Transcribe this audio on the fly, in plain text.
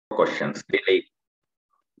questions. Really,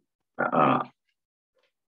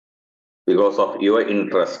 because of your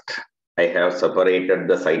interest, I have separated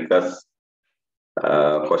the CICUS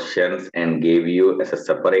questions and gave you as a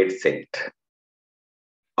separate set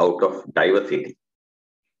out of diversity.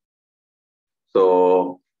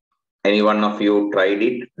 So, any one of you tried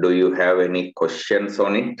it? Do you have any questions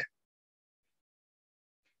on it?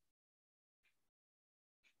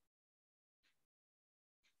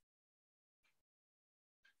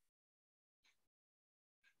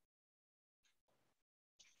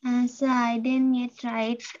 Sir, I didn't yet try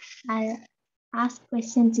it. I'll ask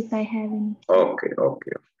questions if I have any. Okay,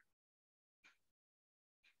 okay.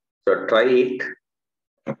 So try it.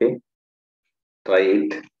 Okay, try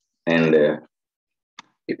it, and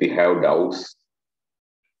if you have doubts,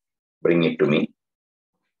 bring it to me.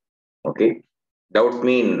 Okay, doubts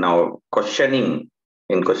mean now questioning.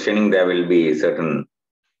 In questioning, there will be certain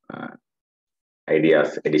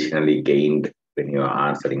ideas additionally gained when you are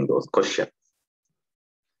answering those questions.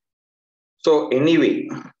 So anyway,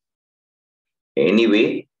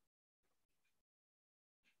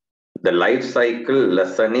 the life cycle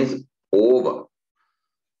lesson is over.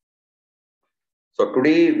 So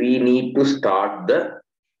today we need to start the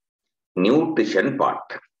nutrition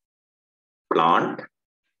part. Plant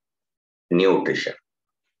nutrition.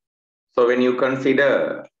 So when you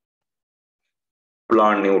consider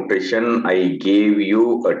plant nutrition, I gave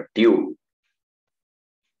you a tube.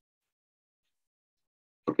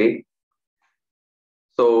 Okay.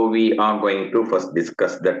 So we are going to first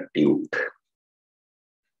discuss the tube.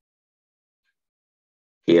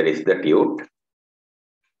 Here is the tube.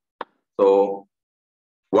 So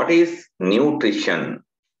what is nutrition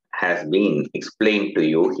has been explained to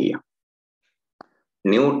you here.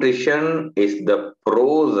 Nutrition is the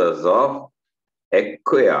process of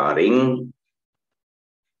acquiring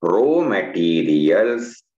raw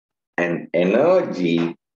materials and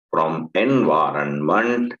energy from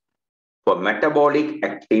environment for metabolic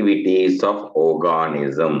activities of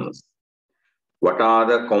organisms. What are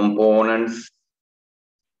the components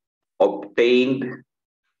obtained?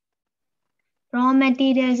 Raw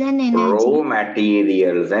materials and energy. Raw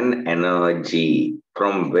materials and energy.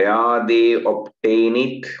 From where they obtain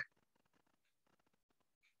it?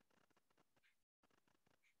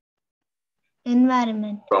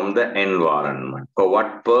 Environment. From the environment. For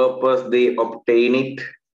what purpose they obtain it?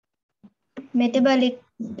 Metabolic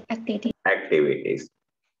activities.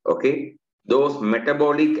 Okay. Those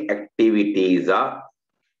metabolic activities are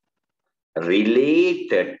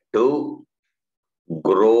related to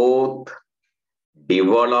growth,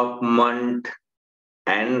 development,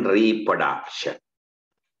 and reproduction.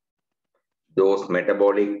 Those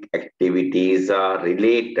metabolic activities are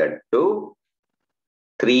related to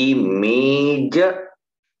three major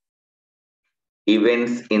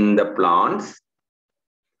events in the plants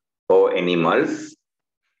or animals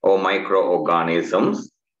or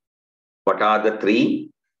microorganisms. What are the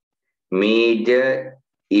three major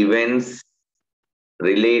events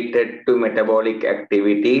related to metabolic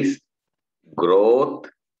activities? Growth,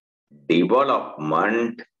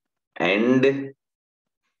 development, and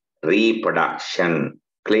reproduction.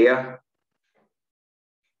 Clear?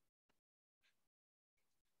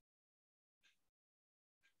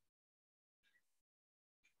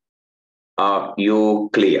 Are you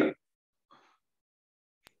clear?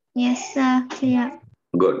 Yes, sir. Clear.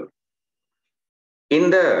 Good. In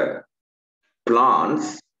the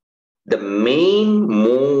plants, the main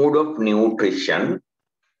mode of nutrition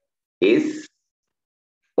is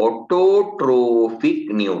autotrophic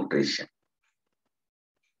nutrition.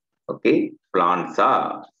 Okay, plants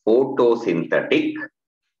are photosynthetic.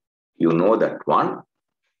 You know that one.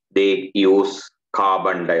 They use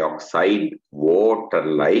carbon dioxide,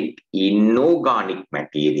 water-like inorganic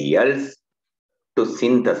materials to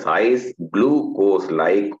synthesize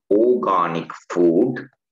glucose-like organic food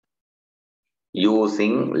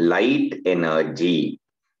using light energy.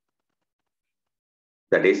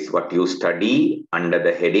 That is what you study under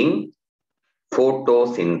the heading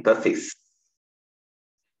photosynthesis.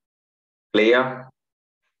 Clear?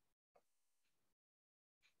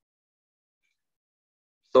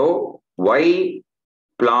 So, why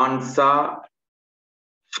plants are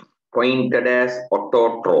pointed as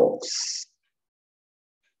autotrophs?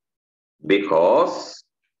 Because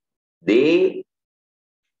they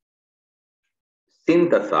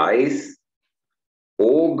synthesize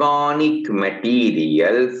organic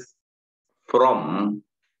materials from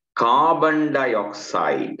carbon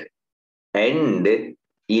dioxide and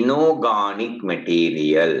inorganic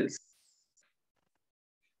materials.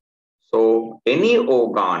 So, any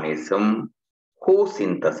organism who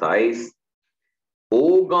synthesize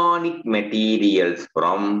organic materials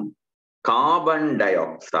from carbon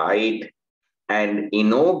dioxide and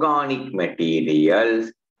inorganic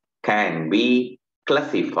materials can be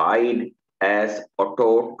classified as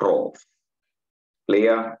autotroph.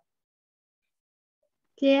 Clear?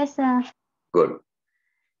 Clear, sir. Good.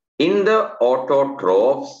 In the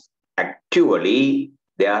autotrophs, actually,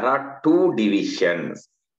 there are two divisions.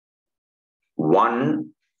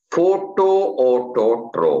 One,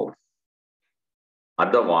 photoautotroph.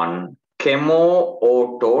 Other one,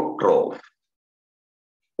 chemoautotroph.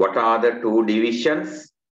 What are the two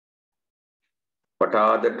divisions? What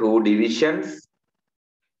are the two divisions?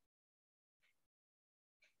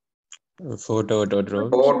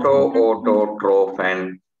 Photoautotroph. Photoautotroph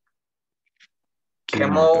and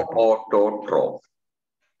chemoautotroph.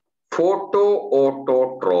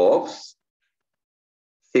 Photoautotrophs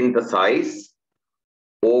synthesize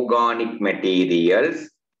organic materials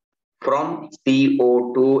from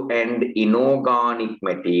CO2 and inorganic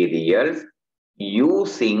materials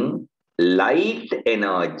using light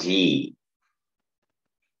energy.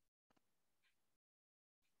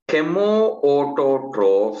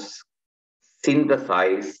 Chemoautotrophs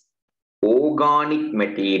synthesize organic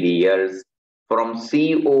materials from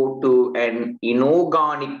CO2 and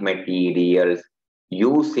inorganic materials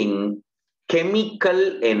using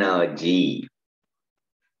chemical energy.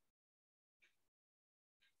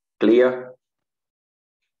 Clear?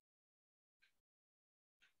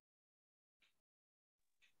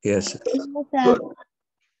 Yes. Clear, sir. Good.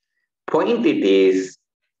 Point it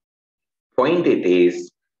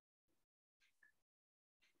is,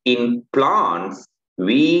 in plants,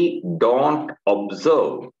 we don't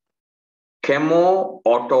observe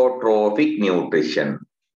chemoautotrophic nutrition.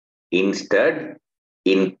 Instead,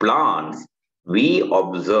 in plants, we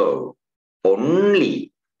observe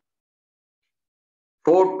only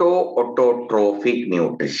photoautotrophic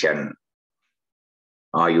nutrition.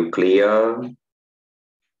 Are you clear?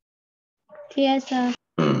 Clear, sir.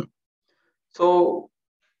 So,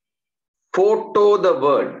 photo, the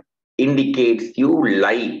word, indicates you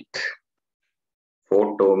light.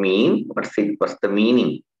 Photo mean, what's the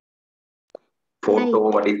meaning? Photo,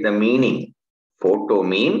 Light. what is the meaning? Photo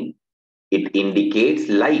mean, it indicates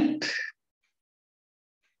light.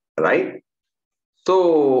 Right?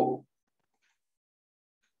 So,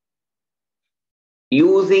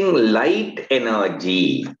 using light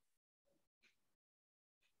energy,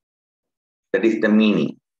 that is the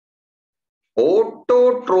meaning.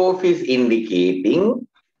 Autotroph is indicating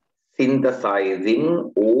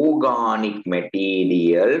synthesizing organic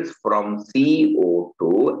materials from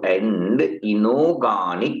CO2 and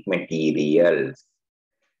inorganic materials.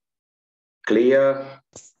 Clear?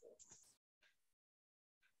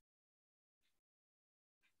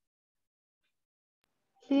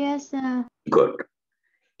 Clear, sir. Good.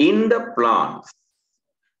 In the plants,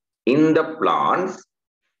 in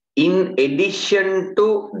addition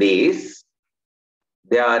to this,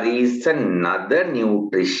 there is another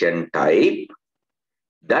nutrition type.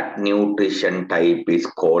 That nutrition type is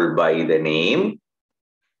called by the name.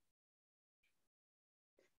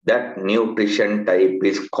 That nutrition type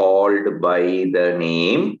is called by the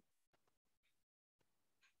name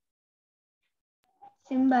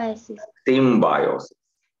Symbiosis. symbiosis.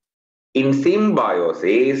 In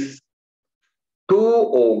symbiosis, two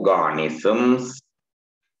organisms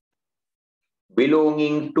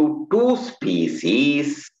belonging to two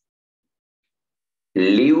species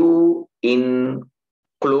live in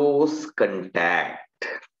close contact.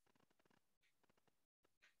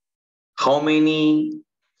 How many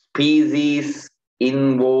species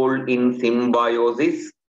involved in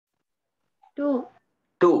symbiosis? Two.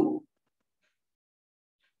 Two.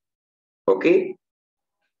 Okay?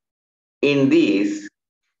 In this,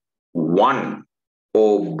 one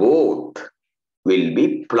or both will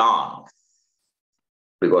be plants.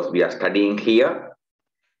 Because we are studying here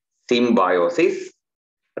symbiosis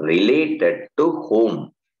related to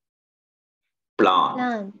whom? Plant.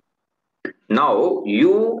 Plant. Now,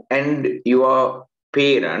 you and your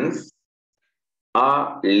parents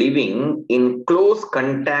are living in close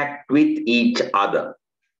contact with each other.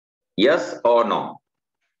 Yes or no?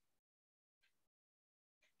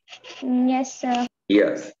 Yes, sir.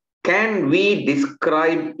 Yes. Can we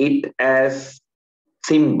describe it as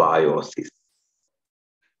symbiosis?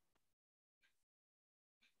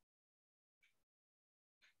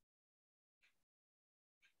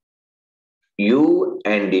 You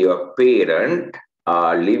and your parent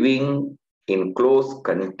are living in close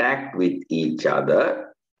contact with each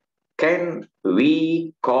other. Can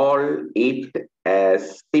we call it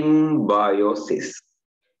as symbiosis?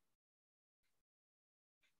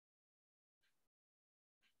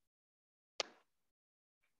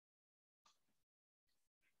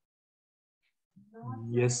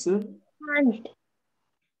 Yes, sir. Can't.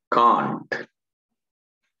 Can't.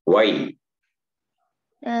 Why?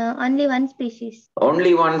 Only one species.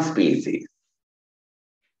 Only one species.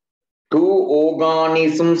 Two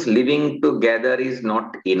organisms living together is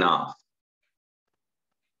not enough.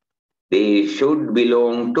 They should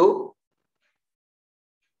belong to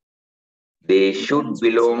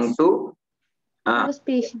No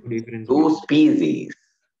species. Different. two species.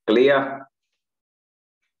 Clear?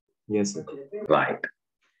 Yes, sir. Right.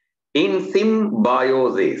 In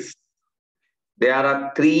symbiosis, there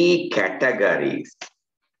are three categories.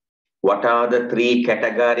 What are the three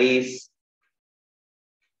categories?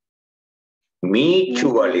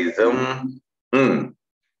 Mutualism,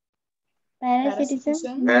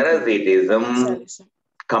 Parasitism. parasitism,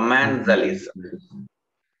 commensalism.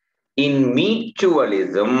 In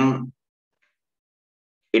mutualism,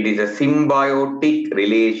 it is a symbiotic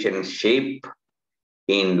relationship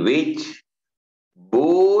in which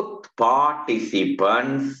both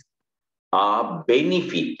participants are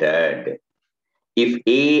benefited. If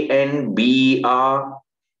A and B are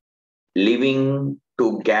living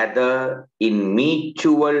together in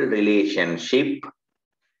mutual relationship,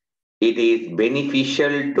 it is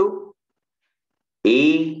beneficial to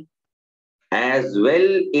A as well.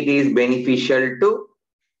 It is beneficial to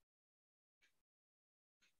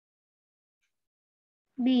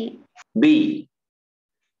B. B.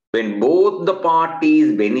 When both the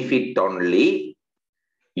parties benefit only,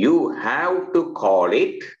 you have to call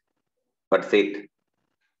it, what's it?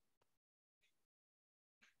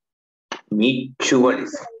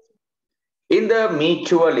 Mutualism. In the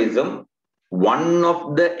mutualism, one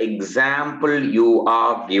of the example you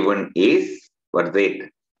are given is, what's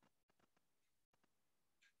it?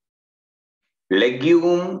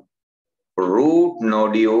 Legume root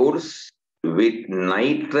nodules with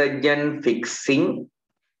nitrogen fixing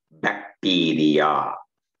bacteria.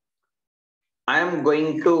 I am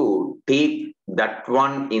going to take that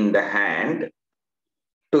one in the hand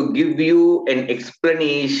to give you an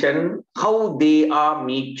explanation how they are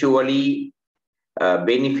mutually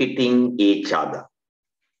benefiting each other.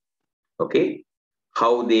 Okay?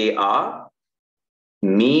 How they are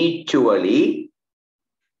mutually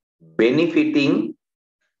benefiting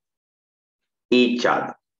each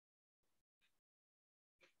other.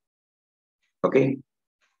 Okay?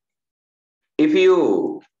 If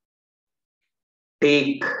you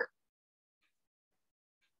take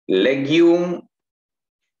legume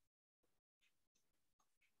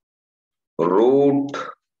root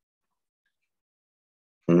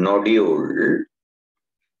nodule,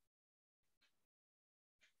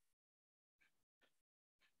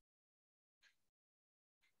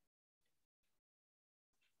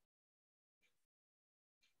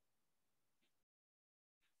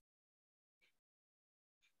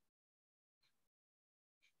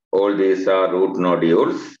 all these are root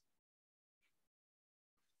nodules.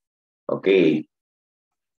 Okay.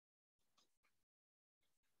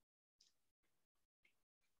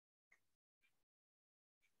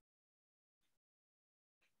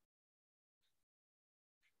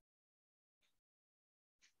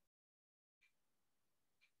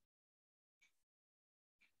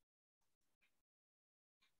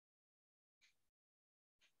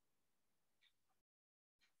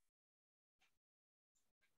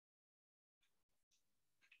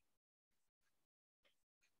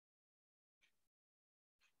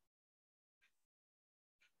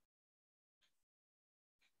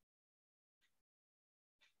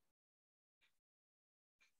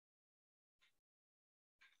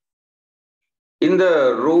 In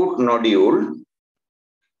the root nodule,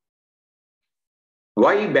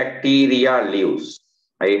 why bacteria lives?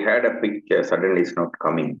 I had a picture, suddenly it's not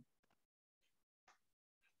coming.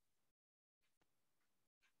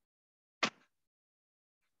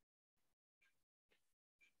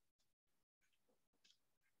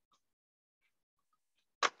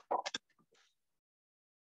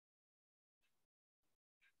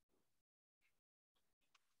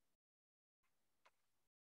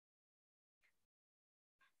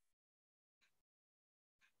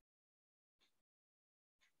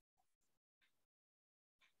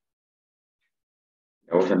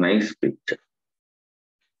 That was a nice picture.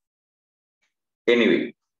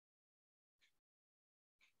 Anyway,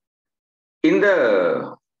 in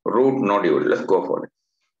the root nodule, let's go for it.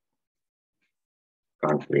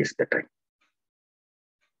 Can't waste the time.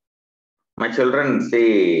 My children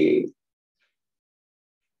say,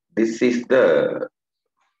 this is the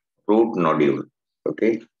root nodule.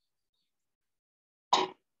 Okay.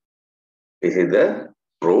 This is the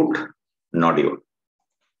root nodule.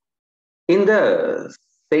 In the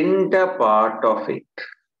center part of it,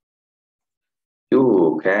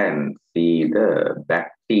 can see the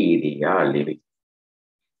bacteria living.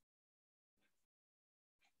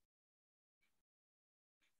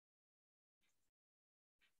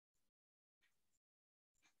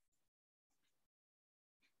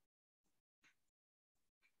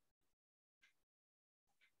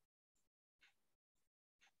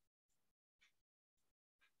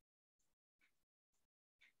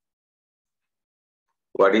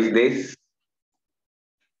 What is this?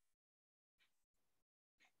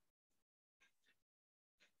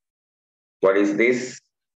 What is this?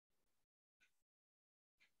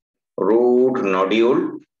 Root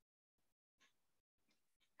nodule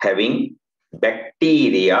having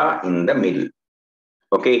bacteria in the middle.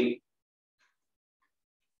 Okay.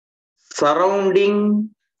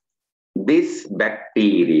 Surrounding this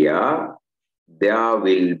bacteria, there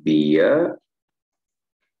will be a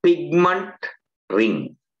pigment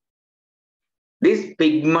ring. This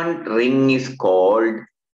pigment ring is called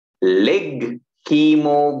leg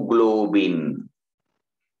hemoglobin.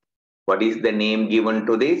 What is the name given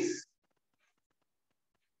to this?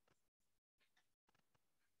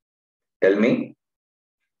 Tell me.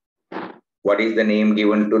 What is the name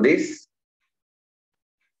given to this?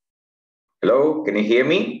 Hello, can you hear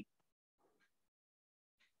me?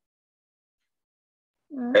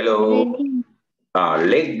 Hello.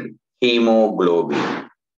 Leg hemoglobin.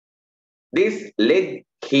 This leg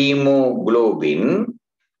hemoglobin,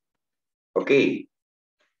 okay,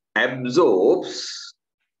 absorbs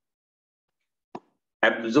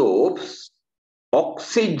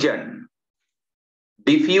oxygen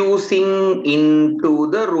diffusing into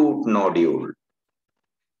the root nodule.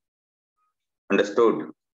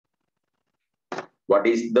 Understood? What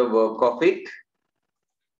is the work of it?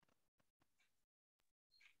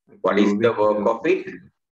 What is the work of it?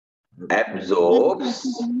 Absorbs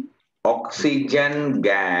oxygen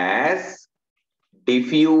gas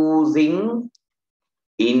diffusing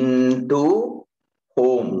into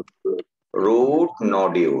root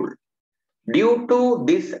nodule. Due to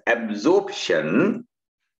this absorption,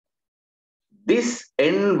 this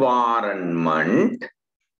environment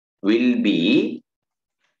will be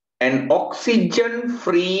an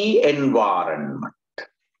oxygen-free environment.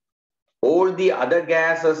 All the other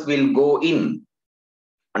gases will go in.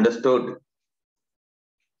 Understood?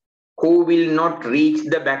 Who will not reach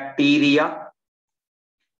the bacteria?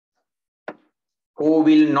 Who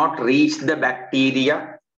will not reach the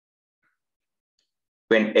bacteria?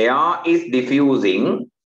 When air is diffusing,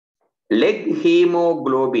 leg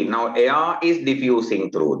hemoglobin, now air is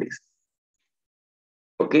diffusing through this.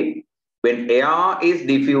 Okay? When air is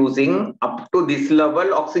diffusing up to this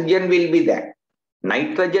level, oxygen will be there.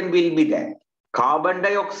 Nitrogen will be there. Carbon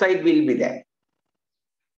dioxide will be there.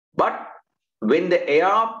 But when the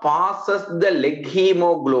air passes the leg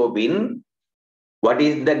hemoglobin, what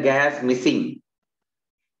is the gas missing?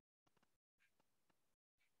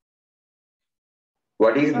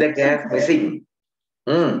 What is the gas missing?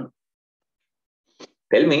 Tell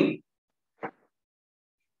me.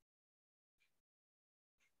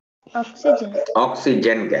 Oxygen.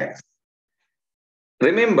 Oxygen gas.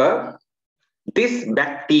 Remember, this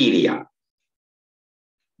bacteria,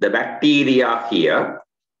 the bacteria here,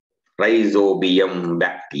 Rhizobium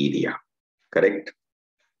bacteria, correct?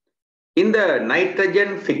 In the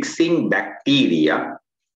nitrogen fixing bacteria,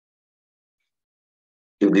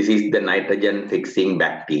 if this is the nitrogen fixing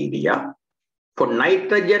bacteria, for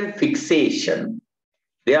nitrogen fixation,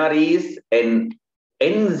 there is an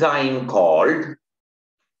enzyme called,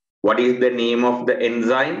 what is the name of the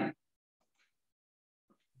enzyme?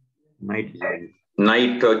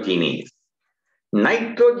 Nitrogenase.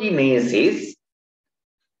 Nitrogenase is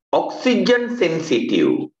oxygen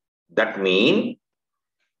sensitive. That means,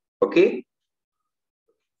 okay,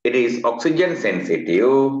 it is oxygen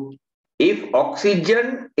sensitive. If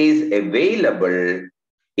oxygen is available,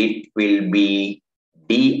 it will be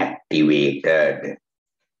deactivated.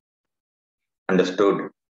 Understood?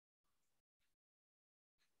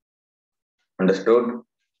 Understood?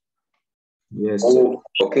 Yes. Oh,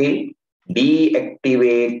 okay.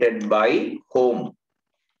 Deactivated by whom?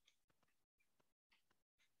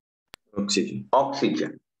 Oxygen.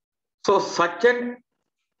 Oxygen. So such an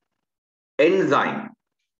enzyme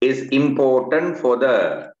is important for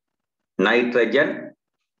the nitrogen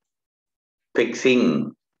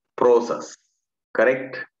fixing process.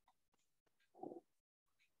 Correct?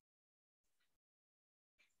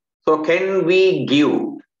 So can we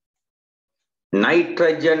give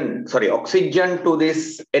oxygen to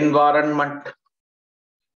this environment?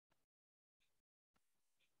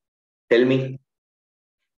 Tell me.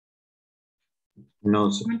 No,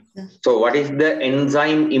 sir. Not, sir. So what is the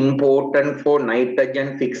enzyme important for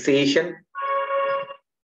nitrogen fixation?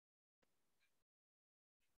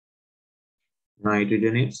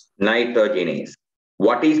 Nitrogenase. Nitrogenase.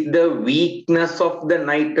 What is the weakness of the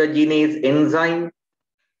nitrogenase enzyme?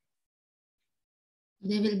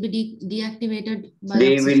 They will be deactivated by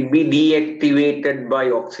They oxygen. will be deactivated by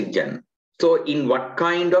oxygen. So in what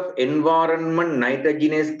kind of environment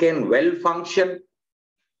nitrogenase can well function?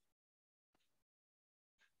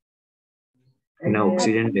 In an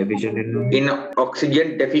oxygen deficient environment. In an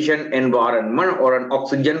oxygen deficient environment or an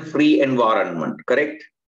oxygen free environment, correct?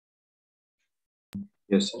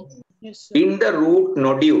 Yes, sir. Yes, sir. In the root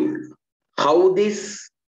nodule, how this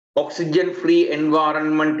oxygen free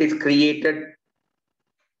environment is created?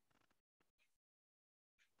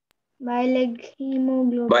 By leg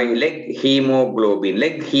hemoglobin. By leg hemoglobin.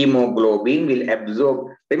 Leg hemoglobin will absorb.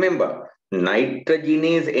 Remember,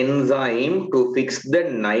 nitrogenase enzyme to fix the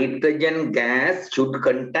nitrogen gas should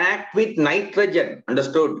contact with nitrogen.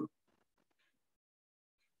 Understood?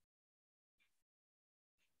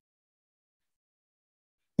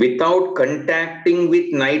 Without contacting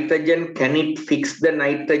with nitrogen, can it fix the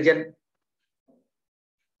nitrogen?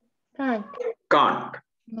 Can't. Can't.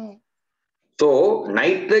 No. So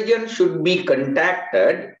nitrogen should be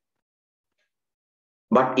contacted,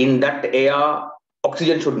 but in that air,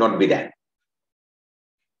 oxygen should not be there.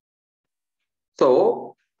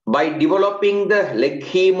 So by developing the leg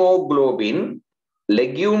hemoglobin,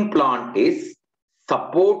 legume plant is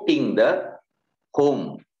supporting the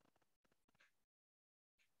home.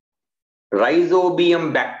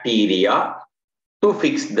 Rhizobium bacteria to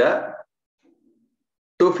fix the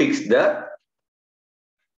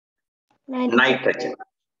nitrogen.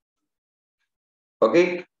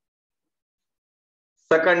 Okay.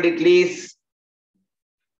 Second, it is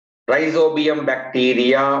Rhizobium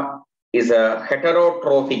bacteria is a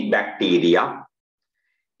heterotrophic bacteria.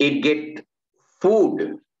 It gets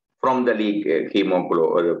food from the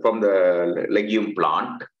from the legume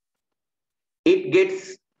plant. It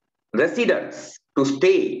gets residents to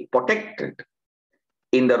stay protected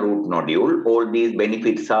in the root nodule. All these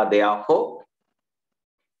benefits are there for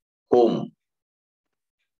home.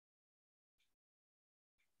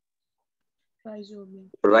 Rhizobium.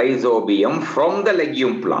 Rhizobium from the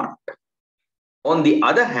legume plant. On the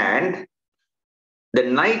other hand, the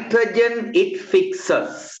nitrogen it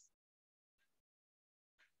fixes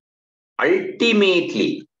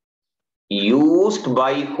ultimately used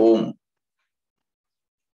by whom?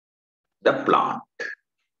 The plant.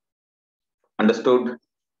 Understood?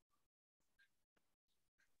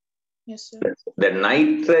 Yes, sir. The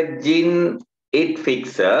nitrogen it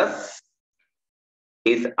fixes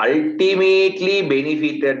is ultimately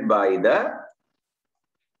benefited by the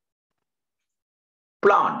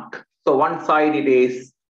plant. So one side it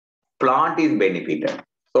is plant is benefited.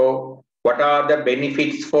 So what are the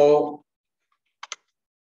benefits for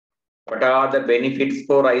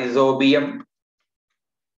rhizobium?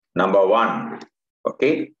 Number one,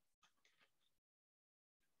 okay.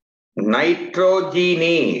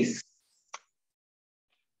 Nitrogenase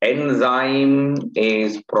enzyme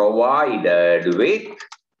is provided with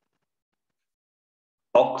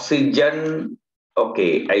oxygen.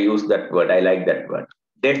 Okay, I use that word. I like that word.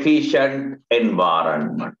 Deficient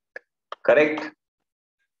environment. Correct?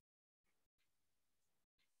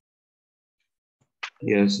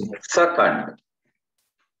 Yes, sir. Second,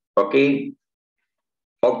 okay,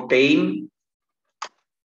 obtain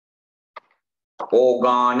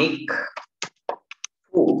organic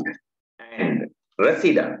food and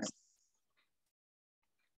residents.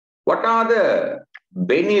 What are the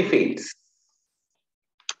benefits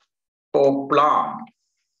for plants?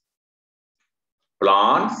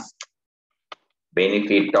 Plants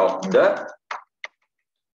benefit of the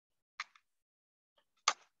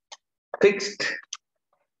fixed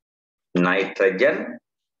nitrogen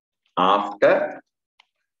after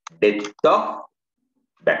death of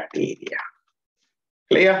bacteria.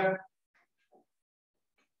 Clear?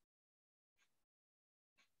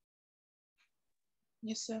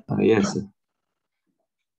 Yes, sir. Yes, sir.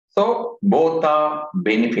 So both are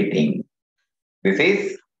benefiting. This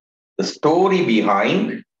is the story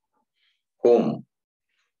behind home.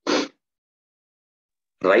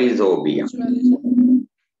 Rhizobium. Mutualism.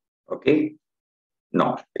 Okay?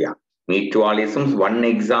 No, yeah. Mutualism's one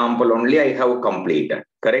example only I have completed.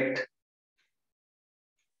 Correct?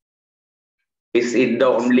 Is it the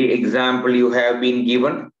only example you have been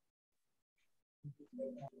given?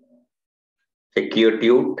 Secure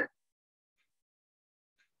tube.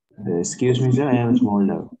 Excuse me, sir, I have a small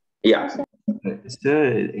doubt. Yeah.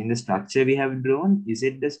 Sir, in the structure we have drawn, is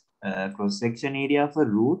it the cross-section area of a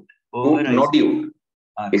root or Root a nodule.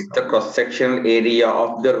 It's the cross-sectional area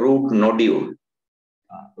of the root nodule.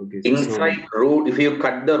 Okay. Inside root, if you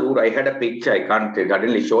cut the root, I had a picture, I can't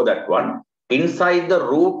suddenly show that one. Inside the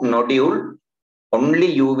root nodule, only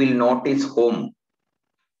you will notice home.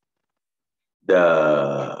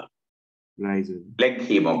 The leg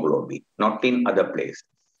hemoglobin, not in other places.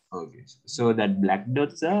 Okay. So that black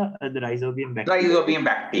dots are the rhizobium bacteria. Rhizobium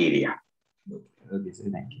bacteria. Okay, sir,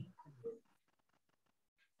 thank you.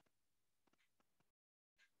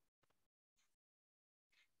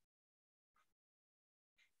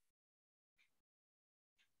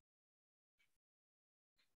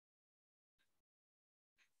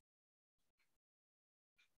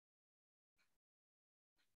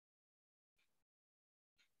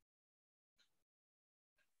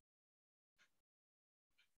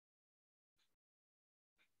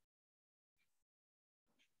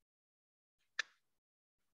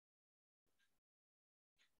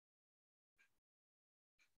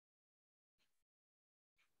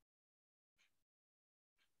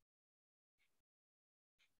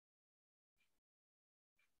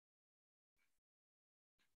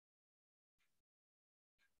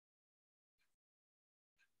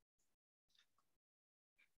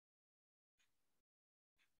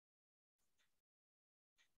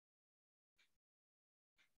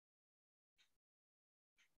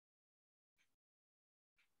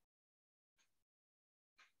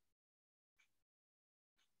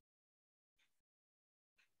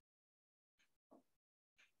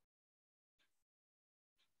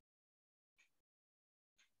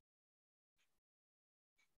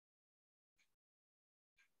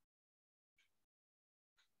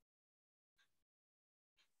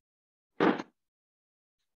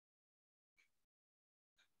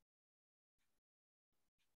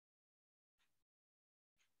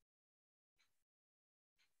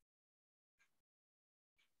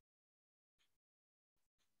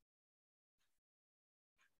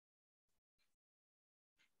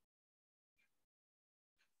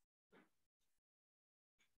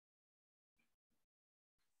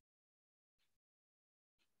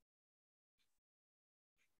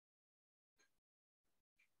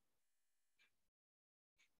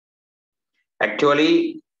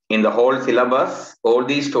 Actually, in the whole syllabus, all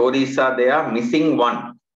these stories are there, missing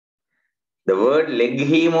one. The word leg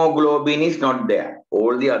hemoglobin is not there.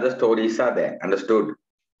 All the other stories are there. Understood?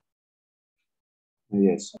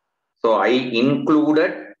 Yes. So I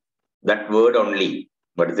included that word only.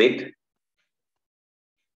 What is it?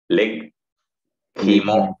 Leg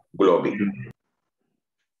hemoglobin.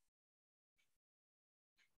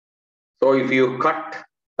 So if you cut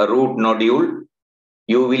a root nodule,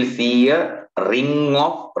 you will see a ring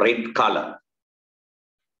of red color.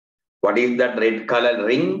 What is that red color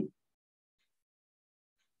ring?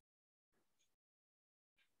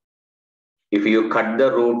 If you cut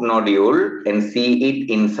the root nodule and see it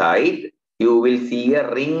inside, you will see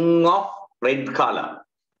a ring of red color.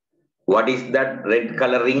 What is that red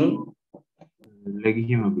color ring? Leg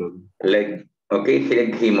hemoglobin. Leg, okay,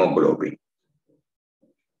 leg hemoglobin.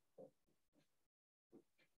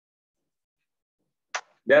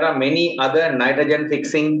 There are many other nitrogen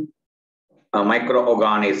fixing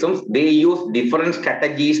microorganisms. They use different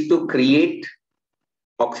strategies to create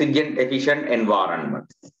oxygen deficient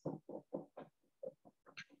environments.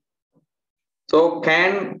 So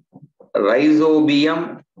can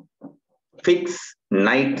rhizobium fix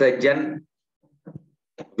nitrogen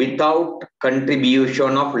without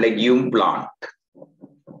contribution of legume plant?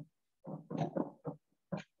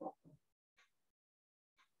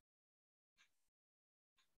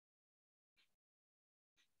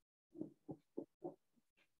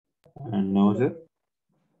 No, sir.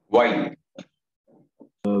 Why?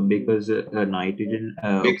 Because nitrogen.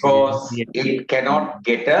 Because it cannot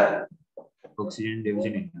get a oxygen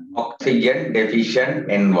deficient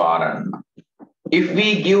environment. If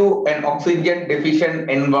we give an oxygen deficient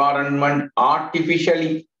environment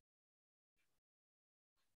artificially,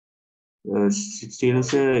 still,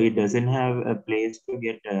 sir, it doesn't have a place to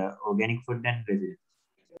get organic food and resins.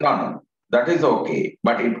 no, that is okay,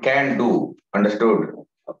 but it can do. Understood?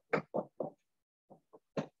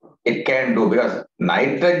 It can do because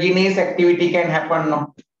nitrogenase activity can happen,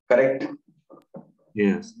 no? Correct?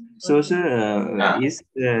 Yes. So, sir, is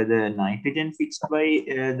the nitrogen fixed by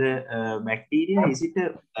the bacteria? Is it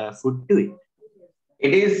a food to it?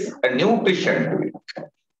 It is a nutrition to it.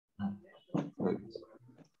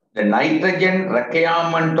 The nitrogen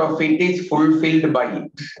requirement of it is fulfilled by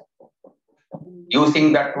it.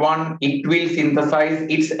 Using that one, it will synthesize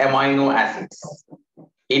its amino acids.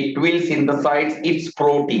 it will synthesize its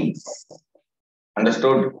proteins.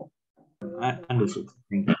 Understood? Understood.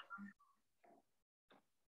 Thank you.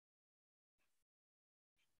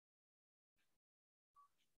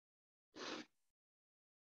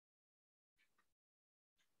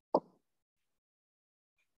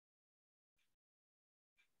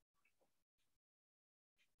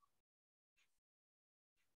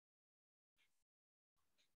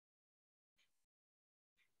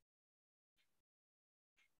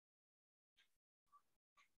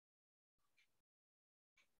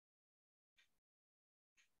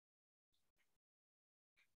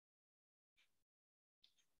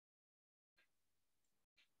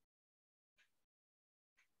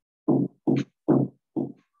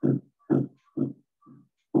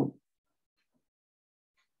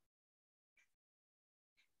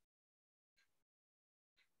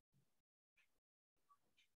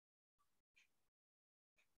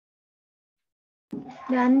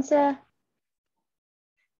 Done, sir.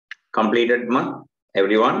 Completed, ma?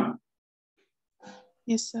 Everyone?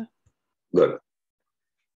 Yes, sir. Good.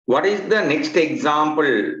 What is the next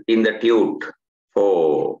example in the tute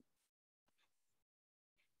for,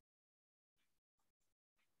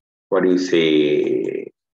 what do you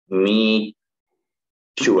say, mutualism?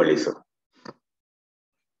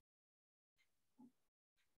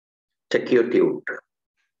 Check your tute.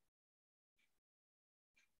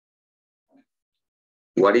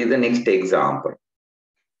 What is the next example?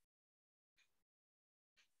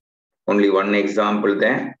 Only one example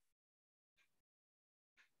there?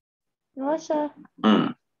 No, sir.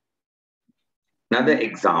 Another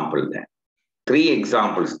example there. 3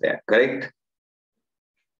 examples there, correct?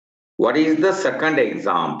 What is the second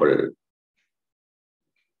example?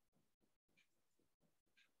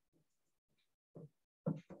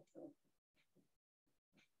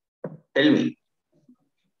 Tell me.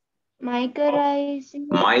 Mycorrhizae.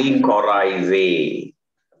 Mycorrhizae.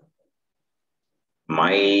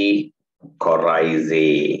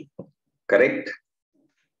 Mycorrhizae. Correct?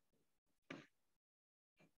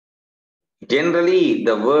 Generally,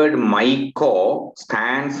 the word myco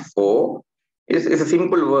stands for, it's a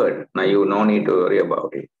simple word. Now you no need to worry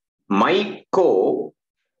about it. Myco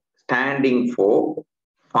standing for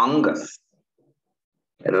fungus.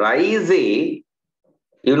 Rhizae,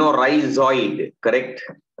 you know, rhizoid, correct?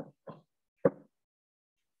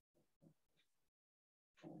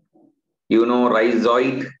 You know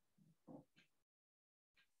rhizoid?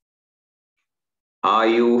 Are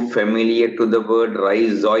you familiar to the word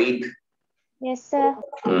rhizoid? Yes, sir.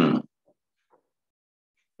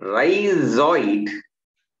 Rhizoid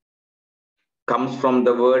comes from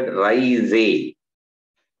the word rhizae.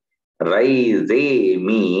 Rhizae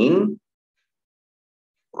mean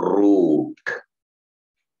root.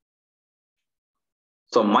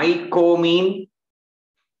 So myco mean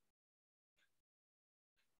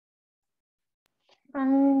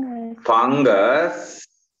Fungus. fungus.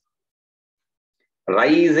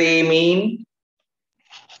 Rhizae mean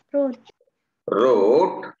Root.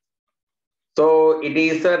 root. So it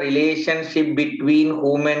is a relationship between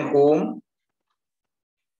whom and whom?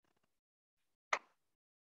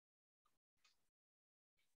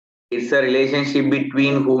 It's a relationship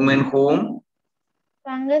between whom and whom?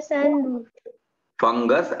 Fungus and root.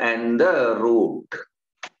 Fungus and the root.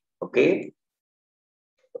 Okay?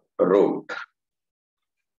 Root.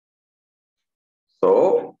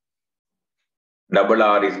 So double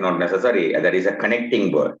R is not necessary. That is a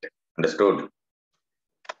connecting word. Understood?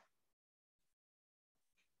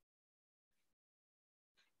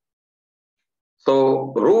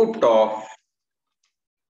 So root of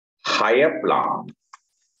higher plants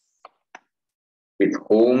with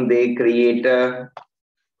whom they create a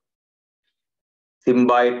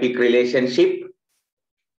symbiotic relationship.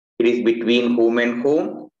 It is between whom and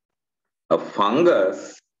whom? A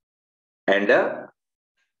fungus and a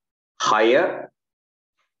higher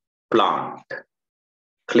plant.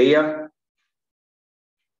 Clear?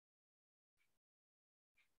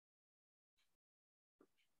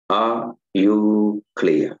 Are you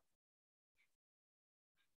clear?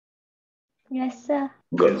 Yes, sir.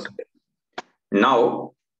 Good.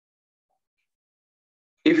 Now,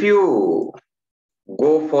 if you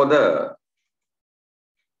go for the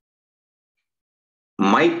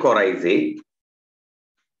mycorrhizae,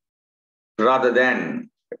 rather than,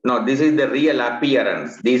 no, this is the real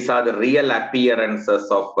appearance. These are the real appearances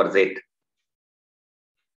of it.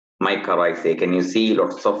 Mycorrhizae. Can you see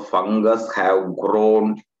lots of fungus have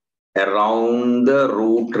grown around the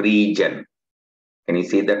root region? Can you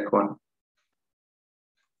see that one?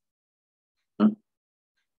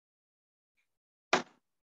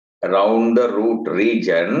 Around the root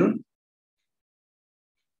region,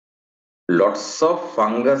 Lots of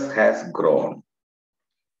fungus has grown.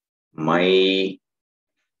 Mycorrhizae.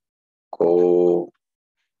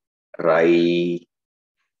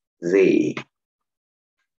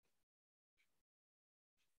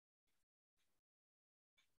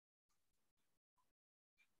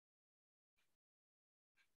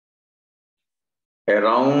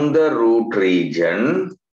 Around the root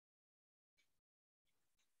region,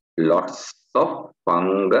 lots of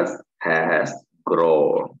fungus has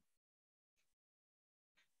grown.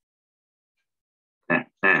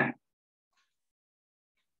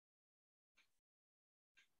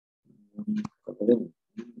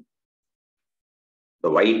 The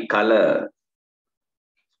white color,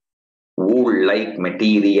 wool-like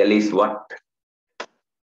material is what?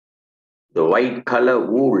 The white color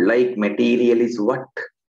wool-like material is what?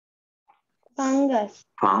 Fungus.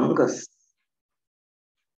 Fungus.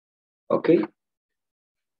 Okay.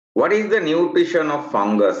 What is the nutrition of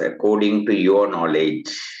fungus according to your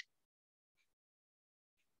knowledge?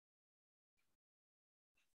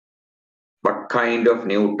 What kind of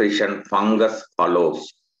nutrition fungus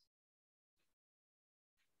follows?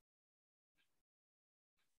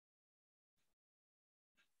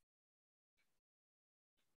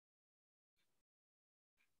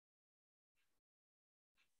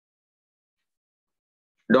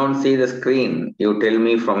 Don't see the screen. You tell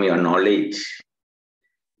me from your knowledge.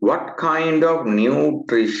 What kind of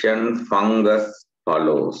nutrition fungus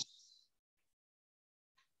follows?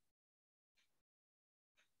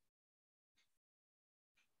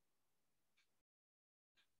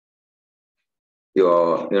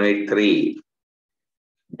 Your unit 3,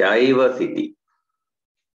 diversity.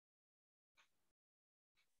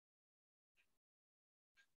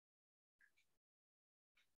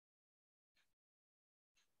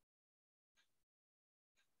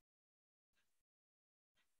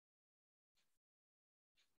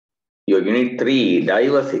 Your unit 3,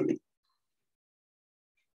 diversity.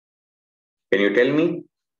 Can you tell me?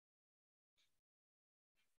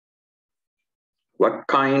 What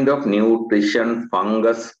kind of nutrition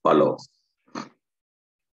fungus follows?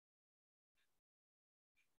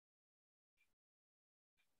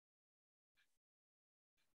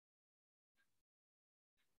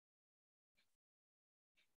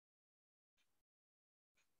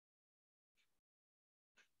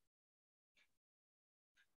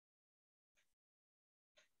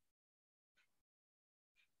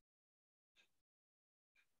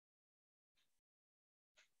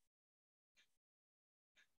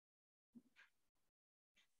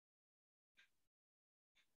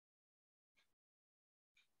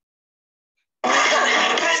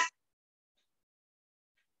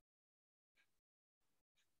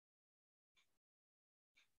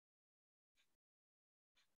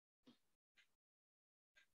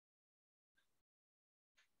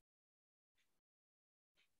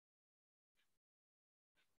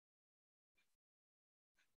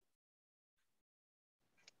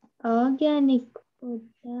 Organic food.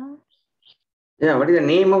 Yeah, what is the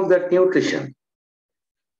name of that nutrition?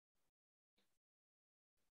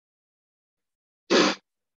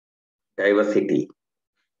 Diversity.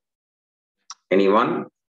 Anyone?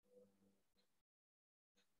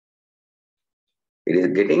 It is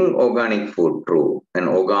getting organic food, true. An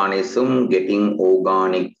organism getting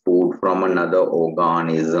organic food from another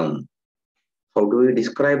organism. How do we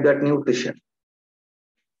describe that nutrition?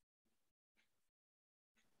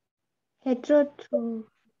 Heterotroph.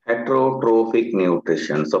 Heterotrophic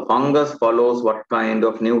nutrition. So fungus follows what kind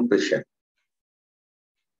of nutrition?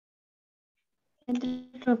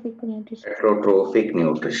 Heterotrophic nutrition. Heterotrophic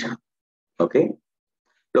nutrition. Okay.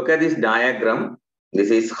 Look at this diagram.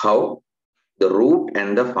 This is how the root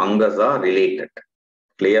and the fungus are related.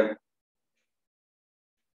 Clear?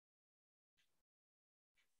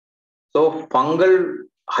 So fungal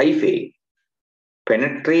hyphae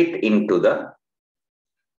penetrate into the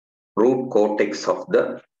root cortex of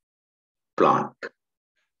the plant.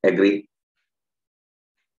 Agree?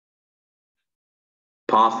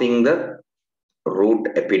 Passing the root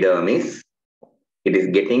epidermis, it is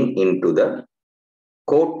getting into the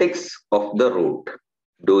cortex of the root.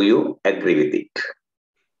 Do you agree with it?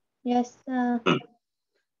 Yes, sir.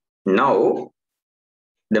 Now,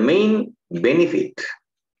 the main benefit,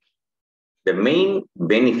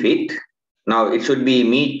 now it should be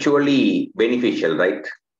mutually beneficial, right?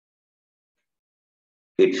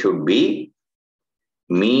 It should be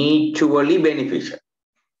mutually beneficial.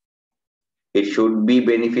 It should be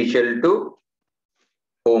beneficial to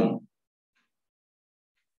whom?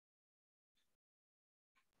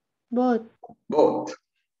 Both. Both.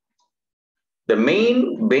 The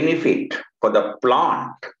main benefit for the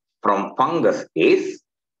plant from fungus is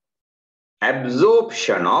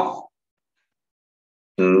absorption of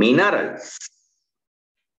minerals.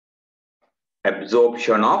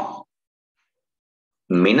 Absorption of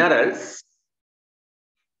minerals.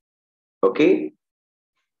 Okay.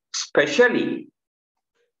 Especially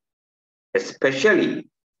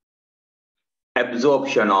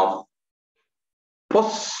absorption of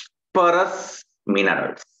phosphorus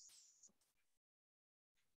minerals.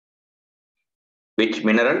 Which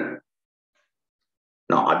mineral?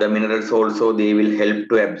 Now, other minerals also they will help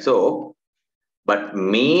to absorb, but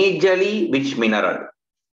majorly which mineral?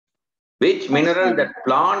 Which mineral that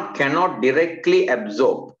plant cannot directly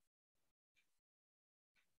absorb?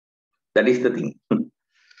 That is the thing.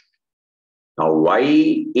 Now, why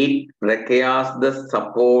it requires the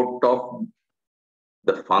support of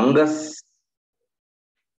the fungus?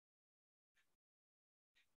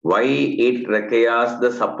 Why it requires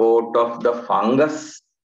the support of the fungus?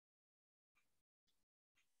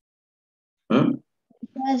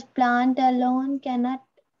 Because plant alone cannot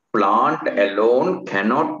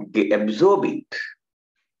absorb it.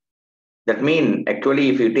 That means, actually,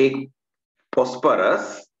 if you take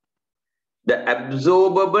phosphorus, the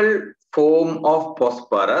absorbable form of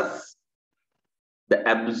phosphorus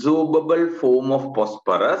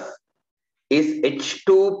is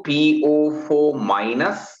H2PO4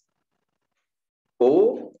 minus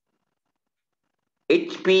or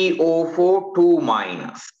HPO4 2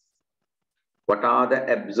 minus. What are the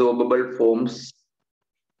absorbable forms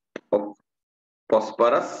of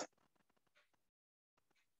phosphorus?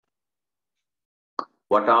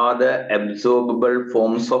 What are the absorbable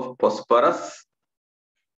forms of phosphorus?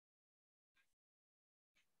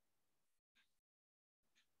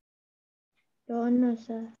 Don't know,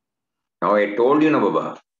 sir. Now I told you, no,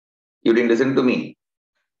 Baba. You didn't listen to me.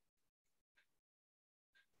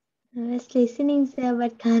 I was listening, sir,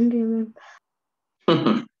 but can't remember.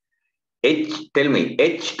 Tell me,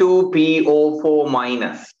 H2PO4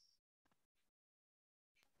 minus.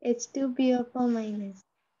 H2PO4 minus.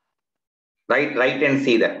 Write and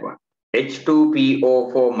see that one.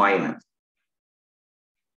 H2PO4 minus.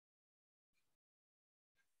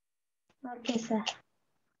 Okay, sir.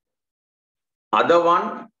 Other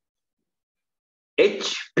one,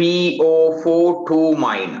 HPO4 2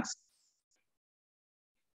 minus.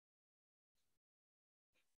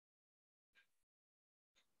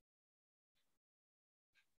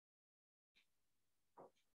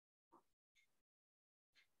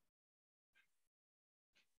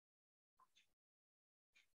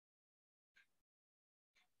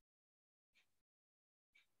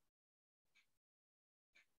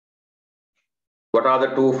 What are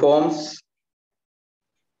the two forms?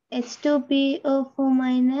 H2PO4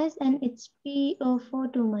 minus and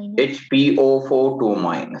HPO4 2 minus. HPO4 2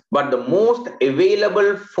 minus. But the most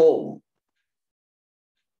available form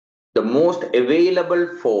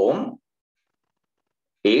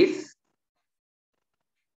is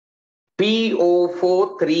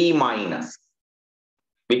PO4 3 minus.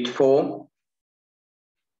 Which form?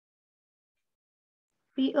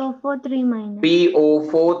 PO4 3 minus.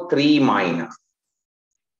 PO4 3 minus.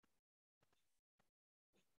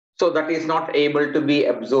 So that is not able to be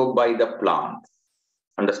absorbed by the plants.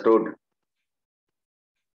 Understood?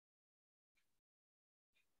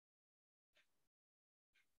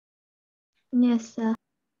 Yes, sir.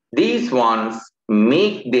 These ones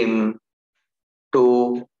make them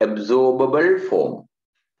to absorbable form.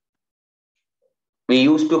 We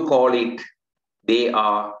used to call it, they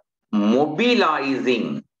are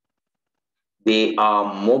mobilizing. They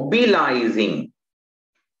are mobilizing.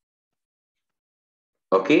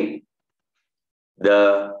 Okay?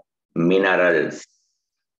 The minerals.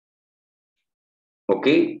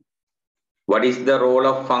 Okay? What is the role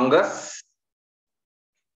of fungus?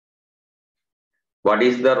 What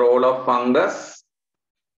is the role of fungus?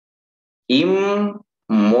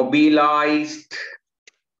 Immobilized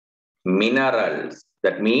minerals.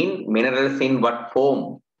 That means minerals in what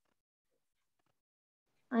form?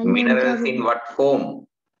 Minerals in what form?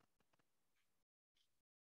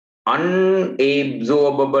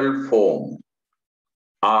 Unabsorbable form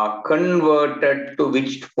are converted to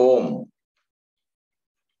which form?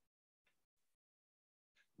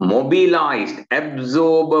 Mobilized,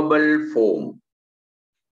 absorbable form.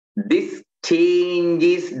 This change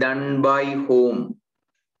is done by whom?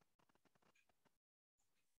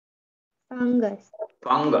 Fungus.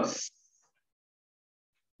 Fungus.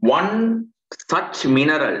 One such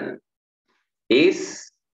mineral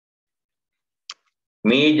is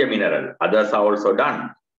major mineral. Others are also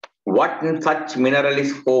done. What such mineral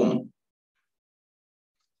is home?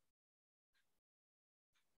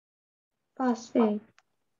 Phosphate.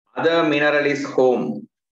 Other mineral is home.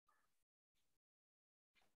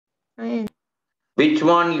 And Which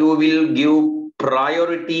one you will give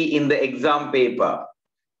priority in the exam paper?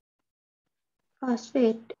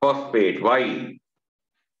 phosphate, Phosphate. Why?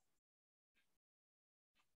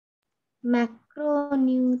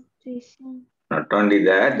 macronutrition. Not only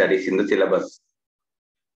that, that is in the syllabus.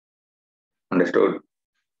 Understood?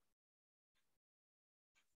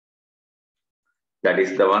 That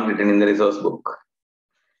is the one written in the resource book.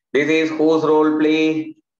 This is whose role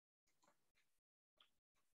play?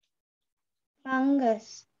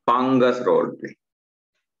 Fungus. Fungus role play.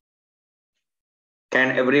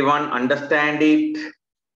 Can everyone understand it?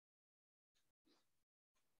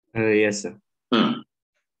 Yes, sir.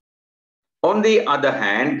 On the other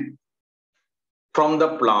hand, from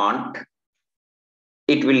the plant,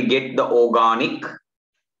 it will get the organic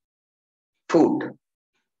food.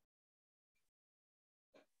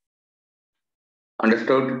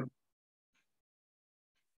 Understood?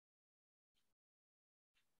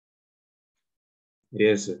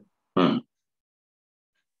 Yes, sir.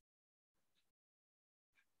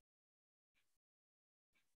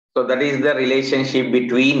 So that is the relationship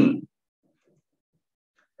between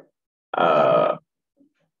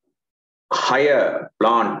higher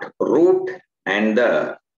plant root and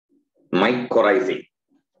the mycorrhizae.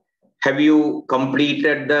 Have you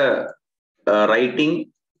completed the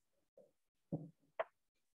writing?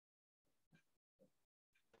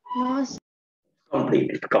 No, sir.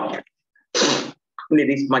 Completed. Complete. Only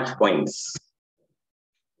this much points.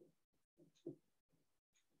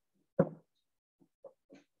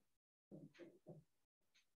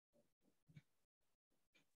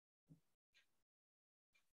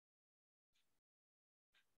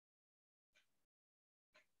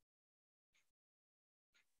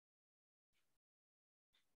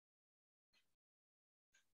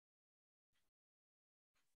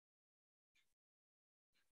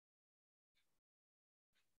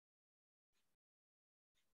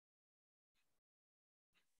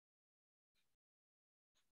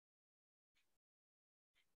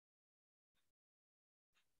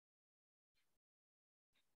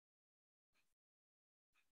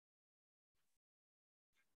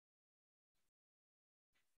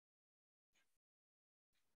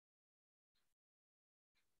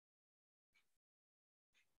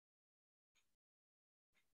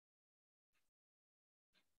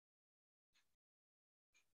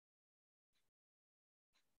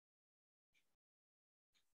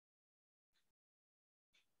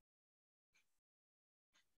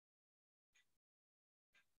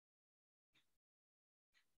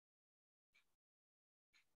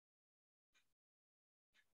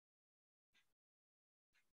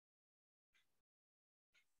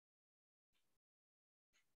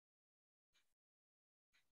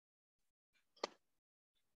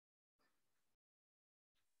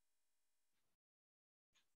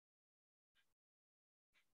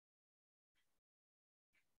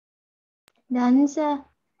 Done, sir.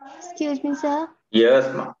 Excuse me, sir.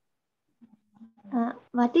 Yes, ma'am.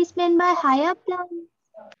 What is meant by higher plant?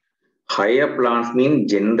 Higher plants mean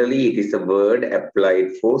generally it is a word applied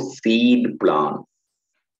for seed plants.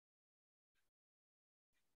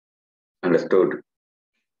 Understood?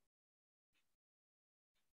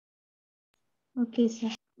 Okay, sir.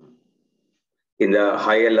 In the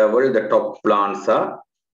higher level, the top plants are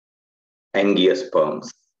angiosperms,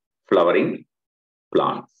 flowering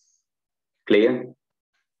plants. Clear?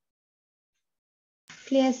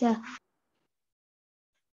 Clear, sir.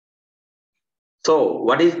 So,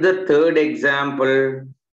 what is the third example?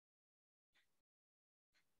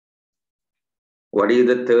 What is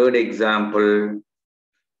the third example?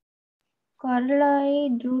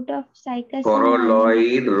 Coralloid root of cycas.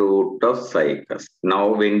 Coralloid root of cycas.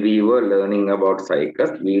 Now, when we were learning about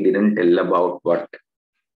cycas, we didn't tell about what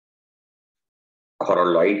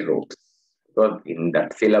coralloid roots. Because in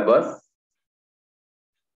that syllabus,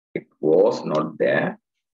 it was not there.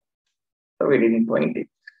 So we didn't point it.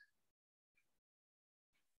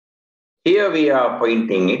 Here we are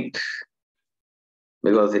pointing it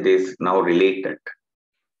because it is now related.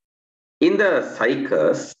 In the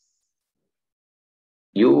cycas,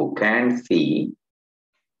 you can see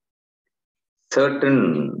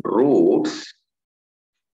certain roots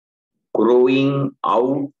growing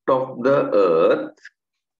out of the earth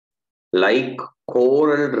like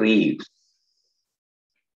coral reefs.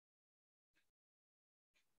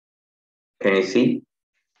 Can you see?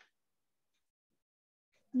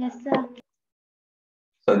 Yes, sir.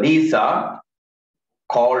 So these are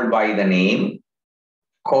called by the name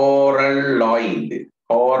coralloid.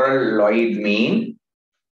 Coralloid means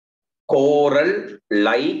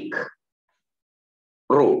coral-like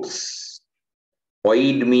roots.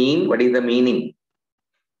 Oid mean, what is the meaning?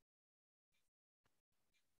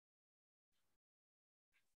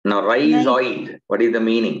 Now, rhizoid, what is the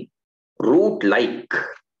meaning? Root-like.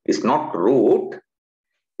 It's not root,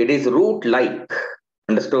 it is root-like.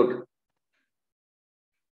 Understood?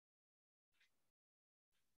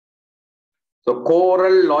 So,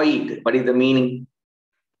 coralloid, what is the meaning?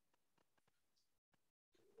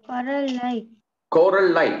 Coral-like.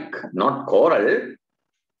 Coral-like, not coral.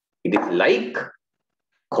 It is like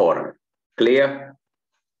coral. Clear?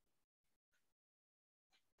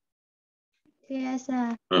 Yes,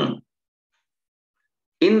 sir.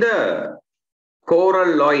 In the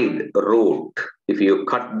coralloid root, if you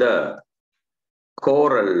cut the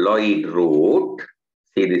coralloid root,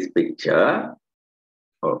 see this picture.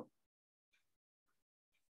 Oh,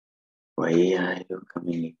 why are you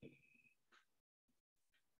coming?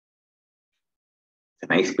 It's a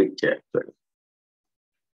nice picture.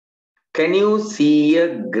 Can you see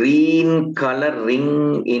a green color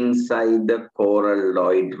ring inside the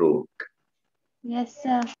coralloid root? Yes,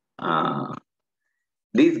 sir.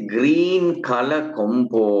 This green color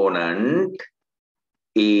component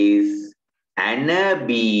is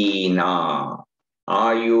Anabaena.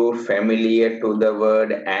 Are you familiar to the word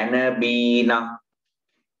Anabaena?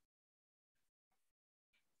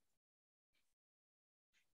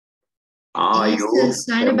 Are Yes, you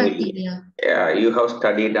sir. Cyanobacteria. Yeah, you have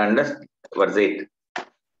studied under, what's it?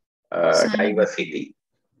 Diversity.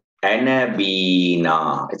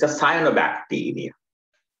 Anabaena. It's a cyanobacteria.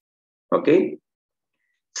 Okay?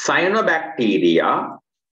 Cyanobacteria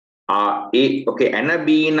are,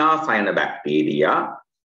 Anabaena cyanobacteria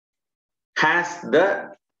has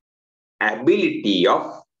the ability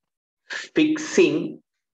of fixing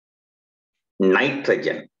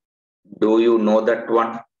nitrogen. Do you know that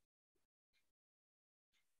one?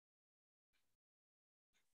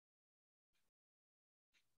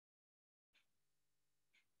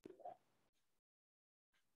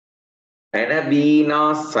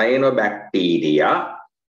 Anabaena cyanobacteria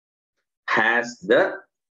has the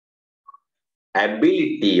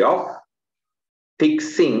ability of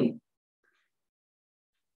fixing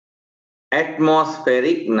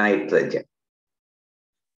atmospheric nitrogen.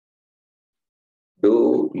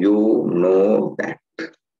 Do you know that?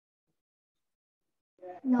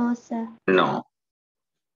 No, sir. No.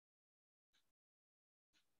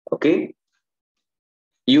 Okay?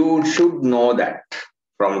 You should know that.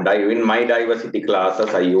 In my diversity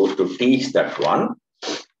classes, I used to teach that one.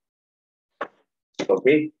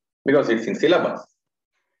 Okay? Because it's in syllabus.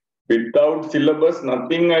 Without syllabus,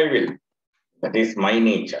 nothing I will. That is my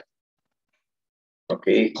nature.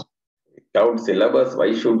 Okay? Without syllabus,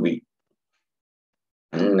 why should we?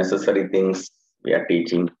 Unnecessary things we are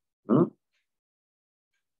teaching.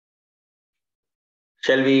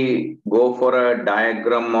 Shall we go for a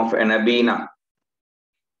diagram of Anabaena?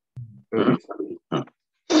 Okay.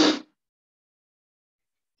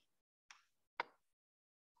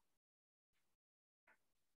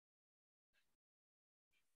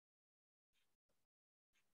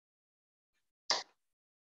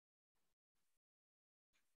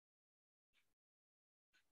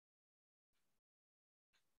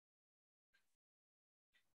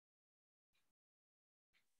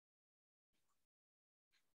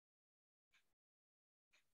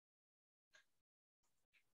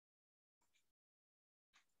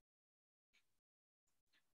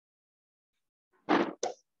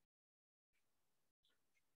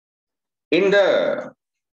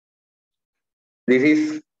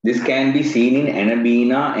 This can be seen in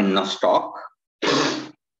Anabaena and Nostoc.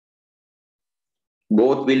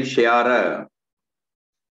 Both will share a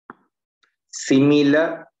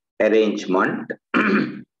similar arrangement.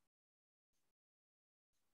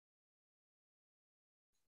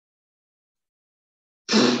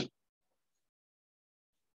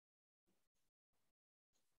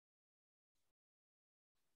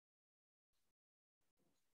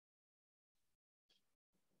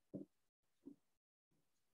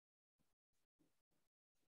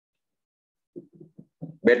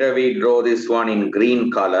 Better we draw this one in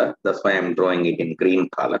green color. That's why I'm drawing it in green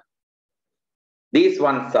color. These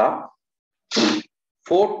ones are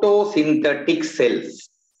photosynthetic cells.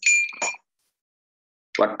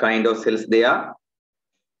 What kind of cells they are?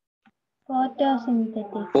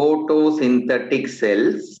 Photosynthetic. Photosynthetic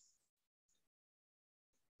cells.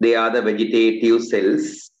 They are the vegetative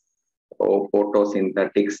cells or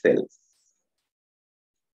photosynthetic cells.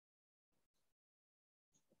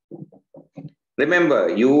 Remember,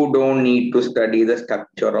 you don't need to study the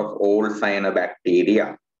structure of all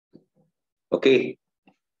cyanobacteria. Okay?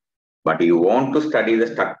 But you want to study the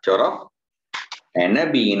structure of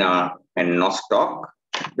Anabaena and Nostoc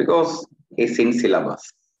because it's in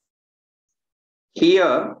syllabus.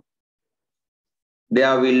 Here,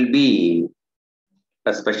 there will be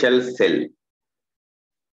a special cell.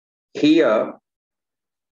 Here,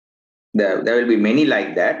 there will be many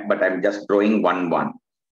like that, but I'm just drawing one.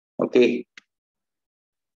 Okay.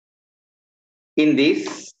 In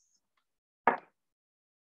this,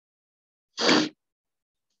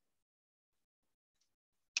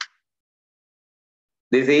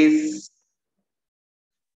 this is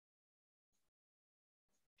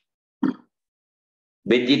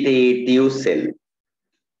vegetative cell.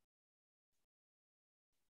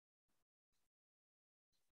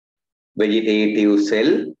 Vegetative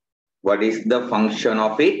cell, what is the function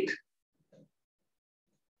of it?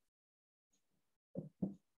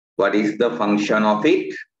 What is the function of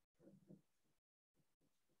it?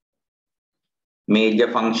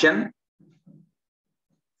 Major function,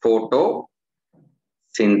 photosynthesis.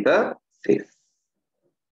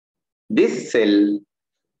 This cell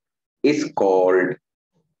is called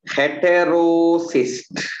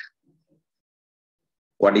heterocyst.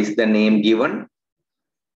 What is the name given?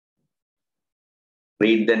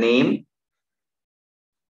 Read the name.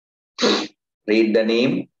 Read the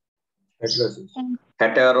name.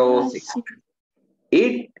 Heterocyst.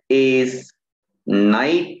 It is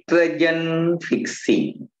nitrogen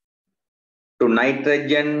fixing. To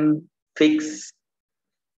nitrogen fix,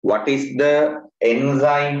 what is the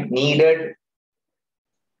enzyme needed?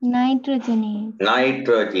 Nitrogenase.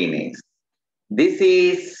 Nitrogenase. This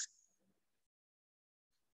is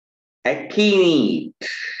akinete.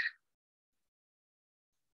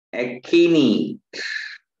 Akinete.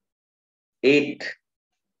 It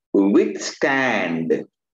withstand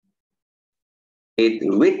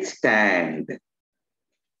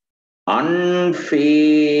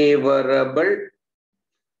unfavorable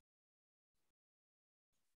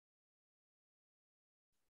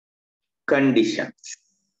conditions.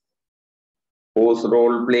 Post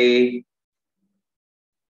role play.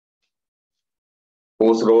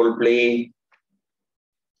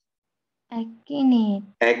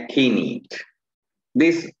 Akinete.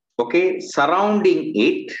 This, okay, surrounding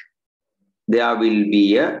it, there will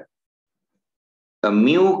be a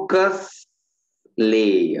mucus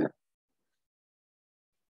layer.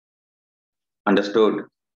 Understood?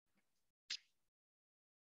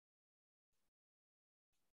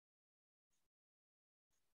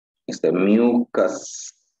 It's the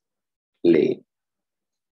mucus layer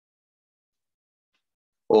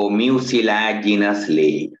or mucilaginous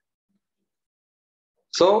layer.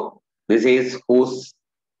 So this is whose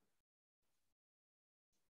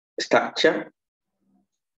structure?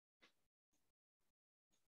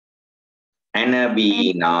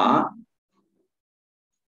 Anabaena.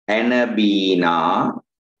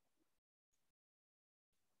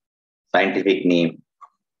 Scientific name.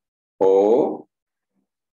 O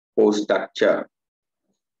structure.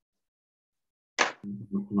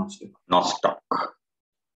 Nostoc.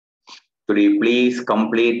 Could you please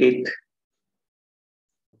complete it?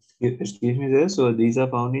 Excuse me, sir. So these are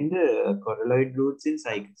found in the coralloid roots in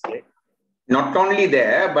cycles, right? Not only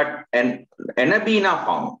there, but an Anabaena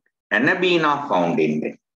found. Anabaena found in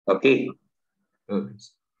there. Okay. Okay.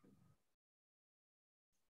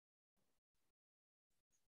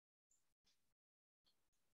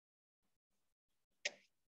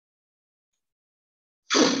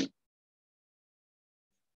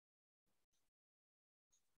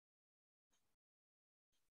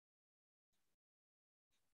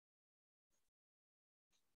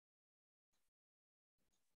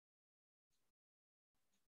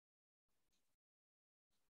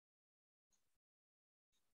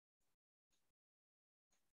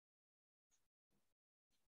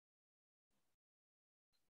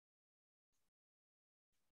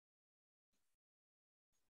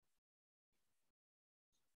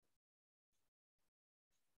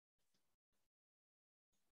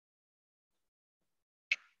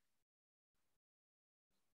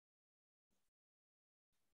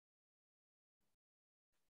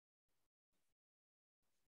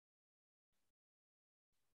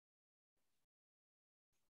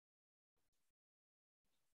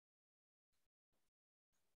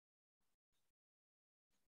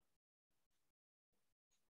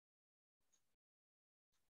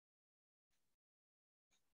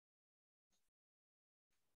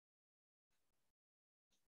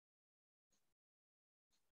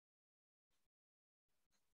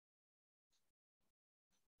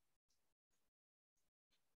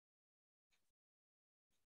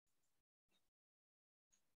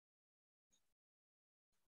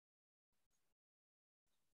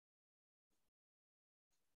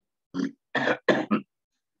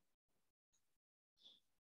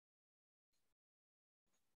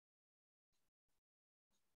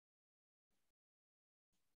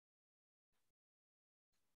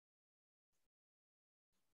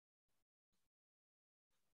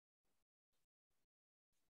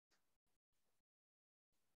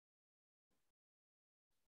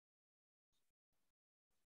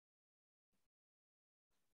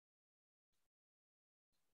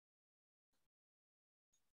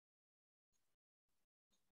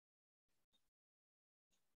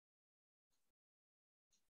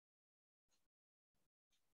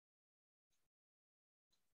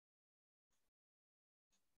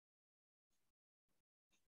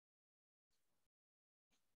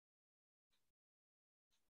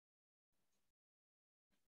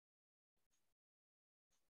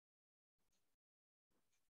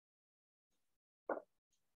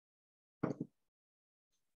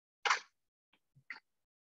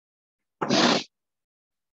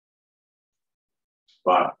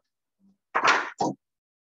 Wow.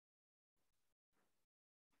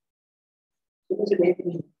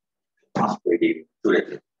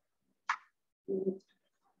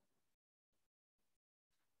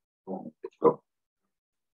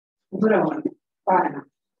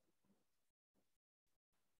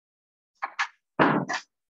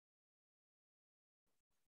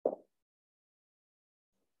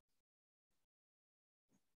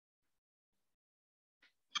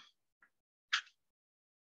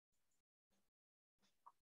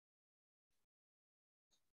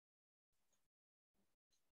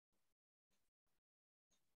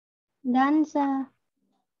 Done, sir.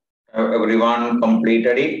 Everyone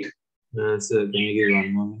completed it? Sir, can you give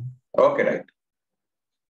one moment? Okay, right.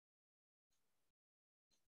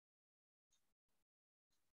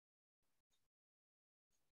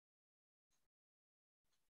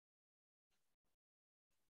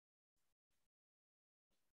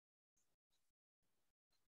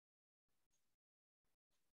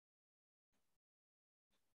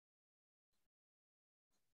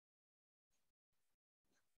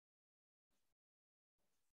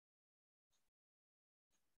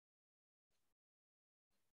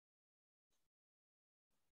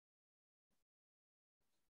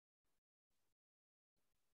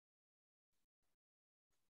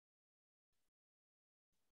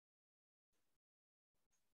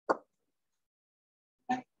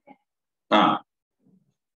 Ah.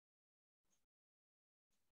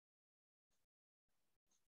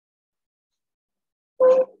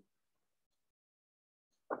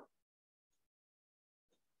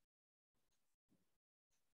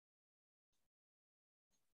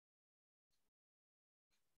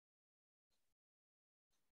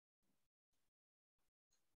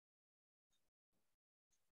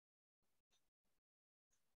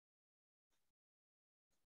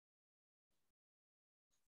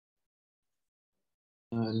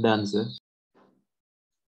 Done, sir.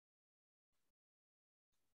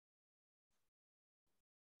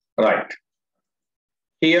 Right.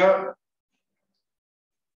 Here,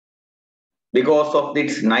 because of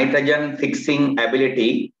its nitrogen fixing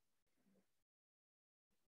ability,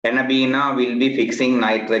 N-abina will be fixing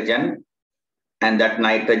nitrogen, and that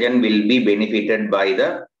nitrogen will be benefited by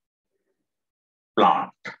the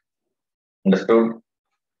plant. Understood?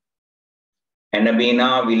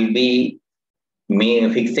 N-abina will be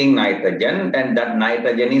fixing nitrogen, and that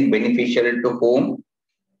nitrogen is beneficial to whom?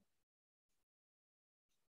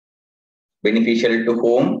 Beneficial to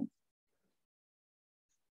whom?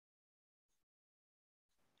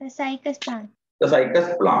 The cycus plant. The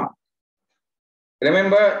cycus plant.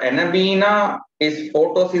 Remember, N-abina is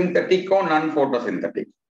photosynthetic or non-photosynthetic?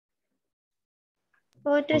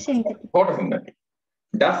 Photosynthetic. Photosynthetic.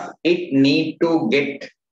 Does it need to get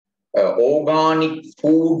organic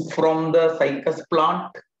food from the cycus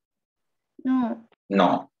plant? No.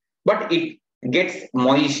 No. But it gets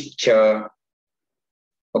moisture.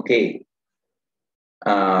 Okay.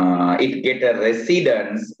 It gets a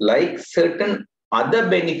residence like certain other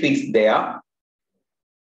benefits there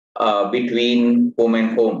between whom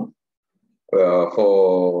and whom.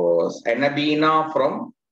 For N-abina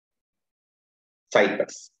from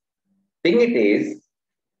cycus. Thing it is,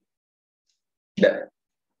 the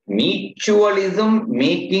mutualism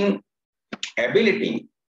making ability,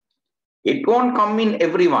 it won't come in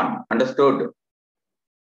everyone. Understood?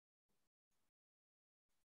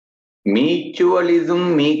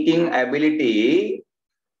 Mutualism making ability,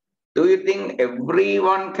 do you think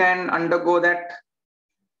everyone can undergo that?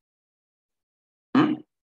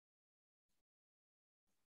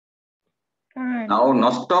 Now,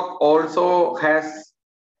 nostoc also has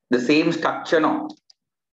the same structure now.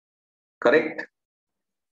 Correct?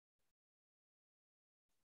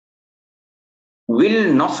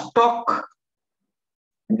 Will nostoc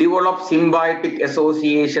develop symbiotic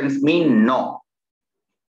associations? Mean no.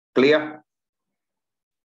 Clear?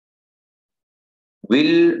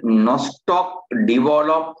 Will nostoc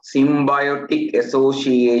develop symbiotic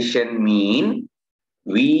association? Mean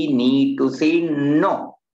we need to say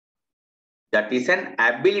no. That is an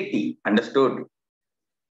ability. Understood?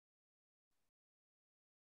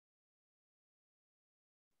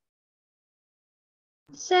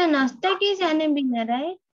 Sir, nostoc is N-abina,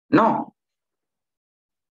 right? No.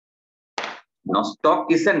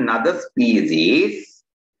 Nostoc is another species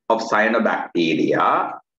of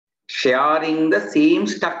cyanobacteria sharing the same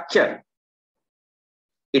structure.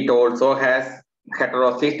 It also has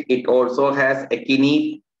heterocyte, it also has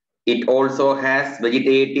echinite, it also has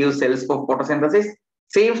vegetative cells for photosynthesis.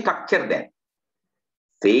 Same structure there.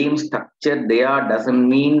 Same structure there doesn't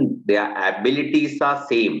mean their abilities are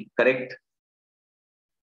same, correct?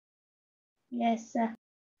 Yes, sir.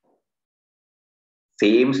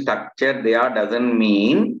 Same structure there doesn't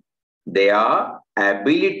mean their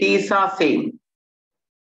abilities are same.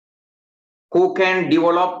 Who can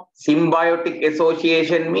develop symbiotic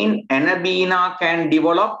association mean Anabina can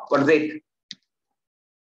develop, what is it?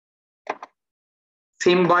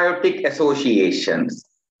 Symbiotic associations,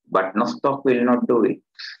 but Nostoc will not do it.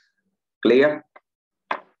 Clear?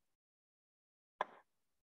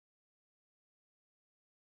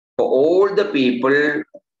 For all the people,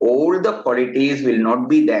 all the qualities will not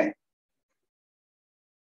be there.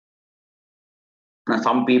 Now,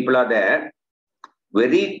 some people are there,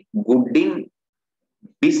 very good in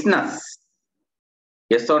business.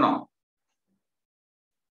 Yes or no?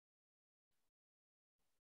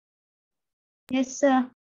 Yes, sir.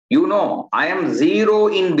 You know, I am zero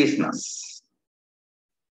in business.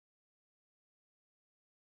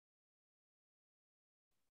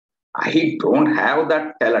 I don't have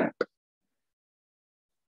that talent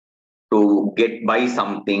to get buy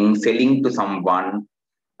something, selling to someone,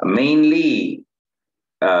 mainly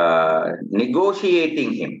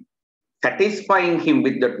negotiating him, satisfying him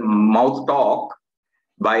with the mouth talk.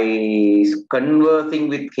 By conversing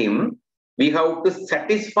with him, we have to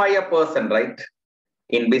satisfy a person, right?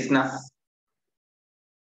 In business,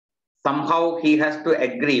 somehow he has to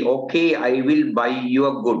agree, okay, I will buy you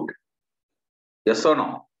a good. Yes or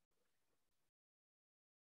no?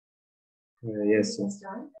 Yes, sir.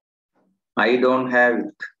 I don't have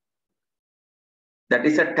it. That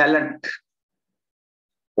is a talent.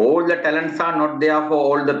 All the talents are not there for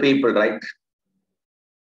all the people, right?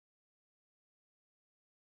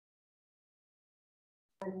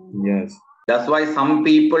 Yes. That's why some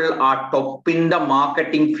people are top in the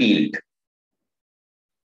marketing field.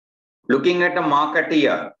 Looking at a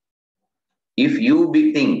marketeer, if you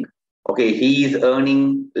think, okay, he is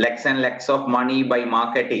earning lakhs and lakhs of money by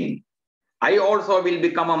marketing, I also will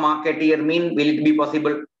become a marketeer, will it be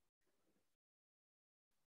possible?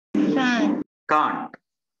 Can't.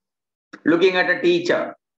 Looking at a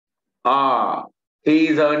teacher, he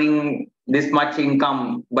is earning this much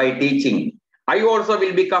income by teaching. I also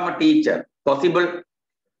will become a teacher. Possible?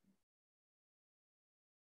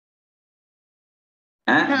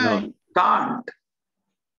 No. Can't.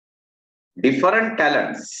 Different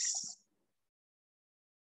talents.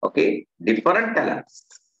 Okay, different talents.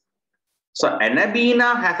 So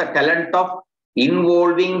Anabina has a talent of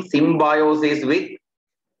involving symbiosis with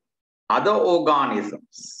other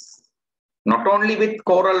organisms, not only with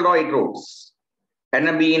coralloid roots.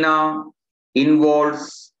 Anabina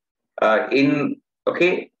involves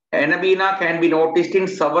Anabina can be noticed in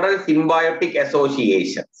several symbiotic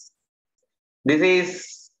associations. This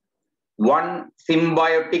is one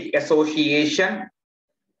symbiotic association.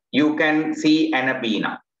 You can see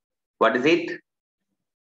Anabina. What is it?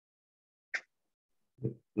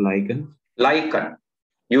 Lichen. Lichen.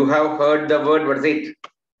 You have heard the word, what is it?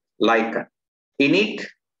 Lichen. In it,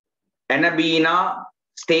 Anabina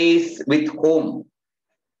stays with whom?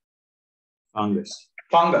 Fungus.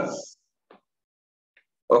 Fungus.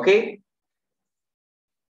 Okay?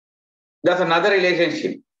 That's another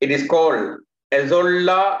relationship. It is called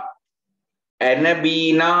Azolla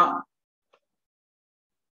Anabina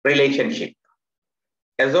relationship.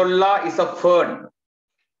 Azolla is a fern.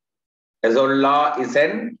 Azolla is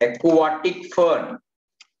an aquatic fern.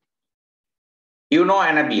 You know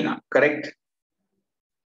Anabina, correct?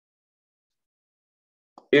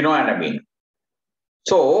 You know Anabina.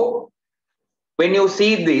 So, when you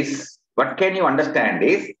see this, what can you understand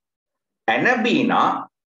is Anabina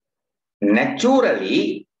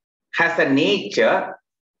naturally has a nature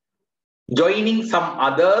joining some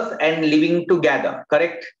others and living together,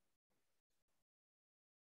 correct?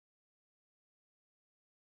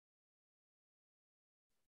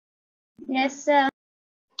 Yes, sir.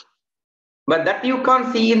 But that you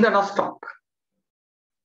can't see in the nostoc.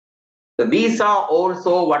 So these are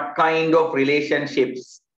also what kind of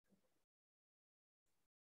relationships?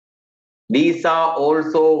 These are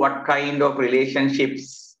also what kind of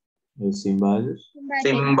relationships? Symbiosis.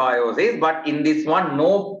 Symbiosis, but in this one,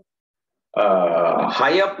 no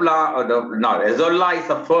higher plant. No, Azolla is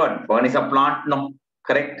a fern. Fern is a plant, no,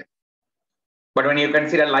 correct? But when you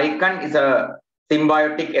consider lichen, is a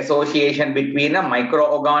symbiotic association between a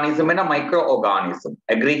microorganism and a microorganism.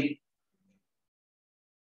 Agree?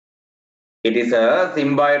 It is a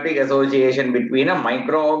symbiotic association between a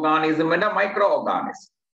microorganism and a microorganism.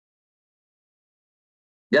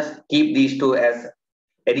 Just keep these two as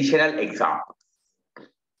additional examples.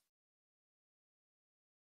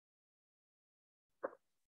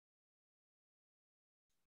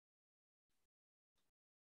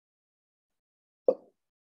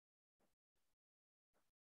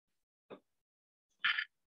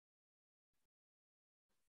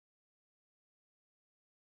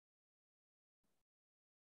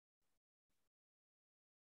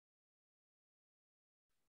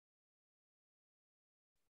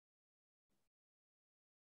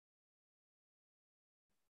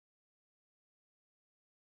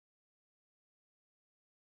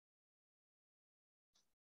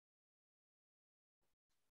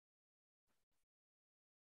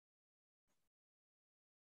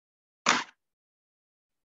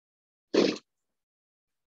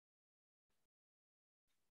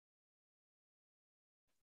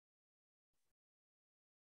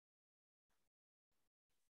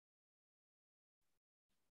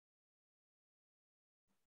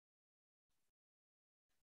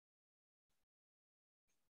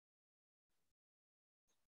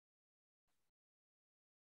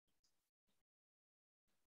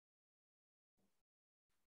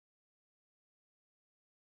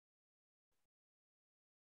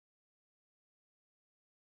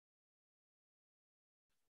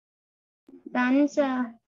 Done,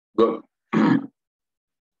 sir. Good.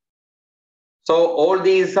 So all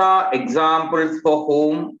these are examples for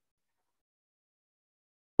whom?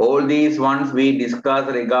 All these ones we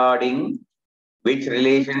discussed regarding which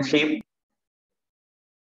relationship?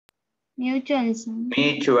 Mutualism.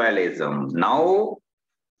 Mutualism. Now,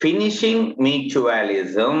 finishing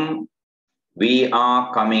mutualism, we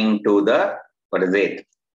are coming to the, what is it?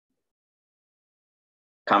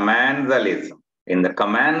 Commensalism. In the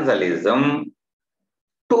commensalism,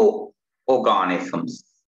 two organisms,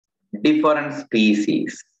 different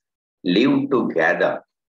species, live together.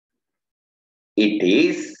 It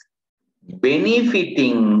is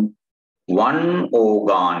benefiting one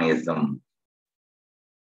organism.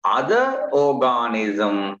 Other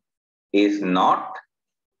organism is not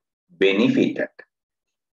benefited.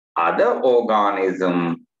 Other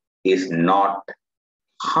organism is not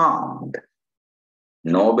harmed.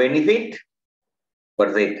 No benefit, what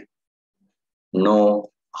is it? No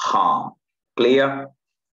harm. Clear?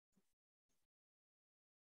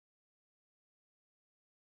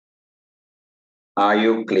 Are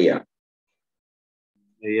you clear?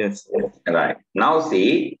 Yes. Right. Now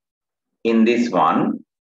see, in this one,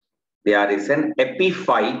 there is an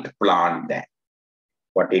epiphyte plant there.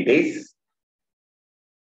 What it is?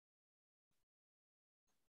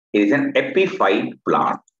 It is an epiphyte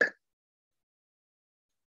plant.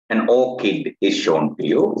 An orchid is shown to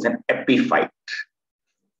you. It's an epiphyte.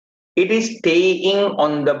 It is staying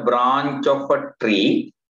on the branch of a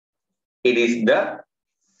tree. It is the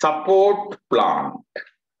support plant.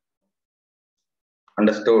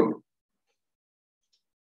 Understood?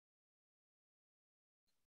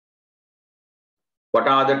 What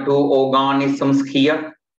are the two organisms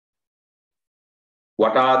here?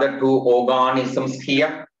 What are the two organisms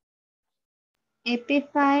here?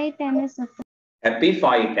 Epiphyte and a support.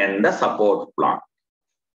 Epiphyte and the support plant.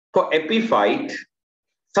 For epiphyte,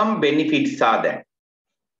 some benefits are there.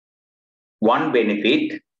 One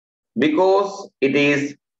benefit, because it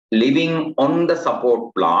is living on the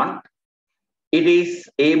support plant, it is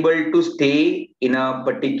able to stay in a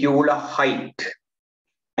particular height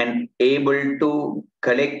and able to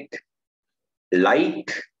collect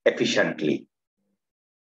light efficiently.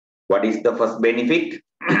 What is the first benefit?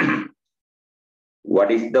 What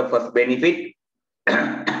is the first benefit?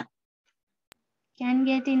 Can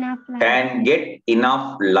get enough light. Can get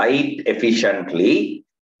enough light efficiently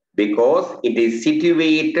because it is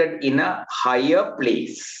situated in a higher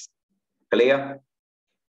place. Clear?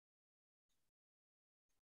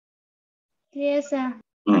 Yes, sir.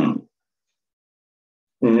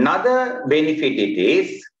 Another benefit it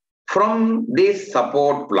is from this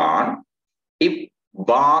support plant, if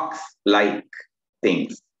barks like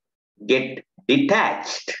things get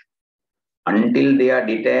detached, until they are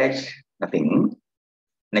detached, nothing.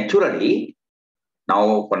 Naturally,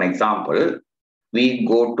 now for an example, we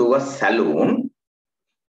go to a salon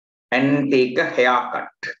and take a haircut,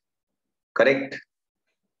 correct?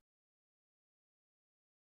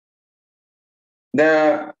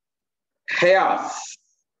 The hairs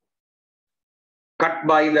cut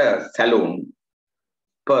by the salon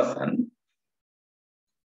person,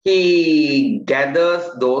 he gathers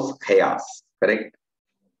those hairs, correct?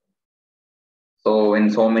 So when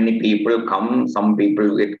so many people come, some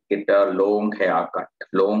people get a long haircut.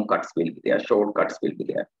 Long cuts will be there, short cuts will be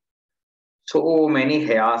there. So many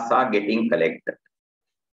hairs are getting collected.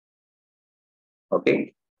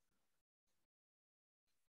 Okay.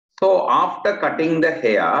 So after cutting the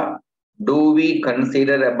hair, do we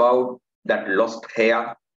consider about that lost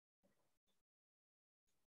hair?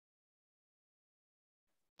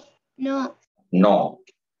 No. No.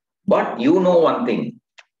 But you know one thing.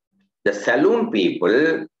 The saloon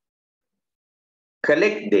people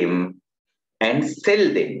collect them and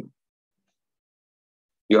sell them.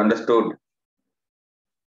 You understood?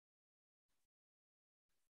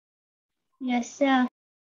 Yes, sir.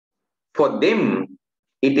 For them,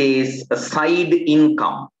 it is a side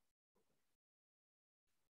income.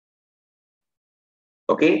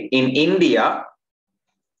 Okay, in India,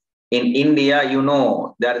 you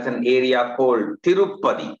know, there is an area called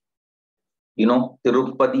Tirupati. You know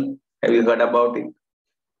Tirupati? Have you heard about it?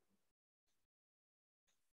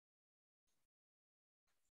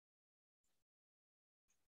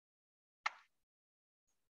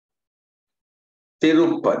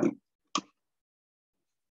 Tirupati.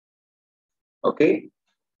 Okay.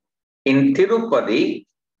 In Tirupati,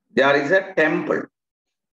 there is a temple.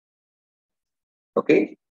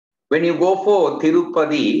 Okay. When you go for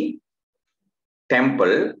Tirupati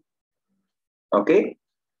temple, okay,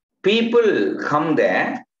 people come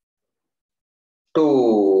there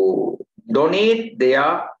to donate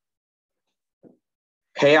their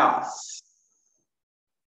hairs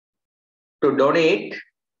to donate,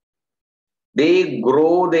 they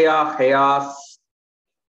grow their hairs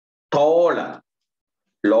taller,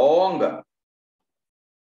 longer.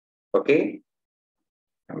 Okay?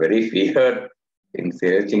 I'm very feared in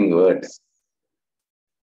searching words.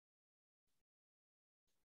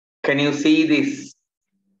 Can you see this?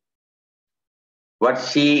 What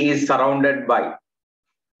she is surrounded by?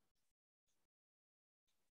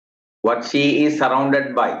 What she is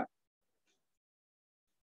surrounded by?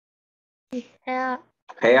 Hair.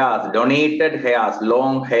 Hairs, donated hairs,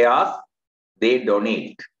 long hairs, they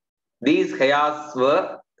donate. These hairs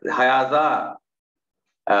are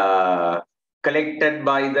collected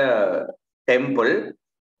by the temple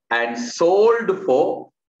and sold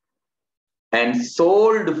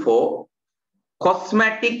for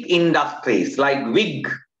cosmetic industries like wig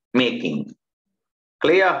making.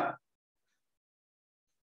 Clear?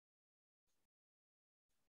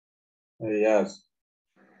 Yes.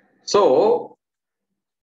 So,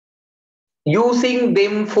 using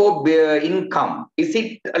them for income, is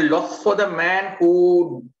it a loss for the man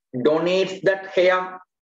who donates that hair?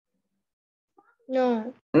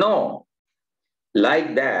 No. No.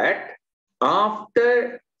 Like that,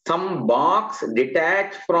 after some barks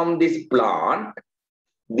detach from this plant,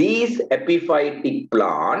 these epiphytic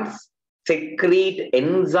plants secrete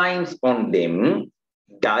enzymes on them,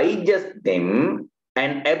 digest them,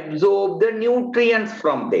 and absorb the nutrients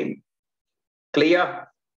from them. Clear?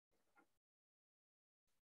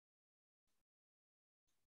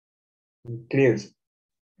 Clear.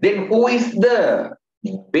 Then who is the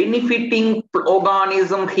benefiting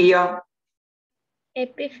organism here?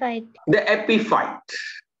 Epiphyte. The epiphyte.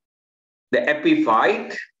 The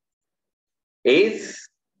epiphyte is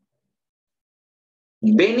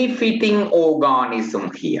benefiting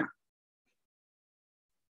organism here.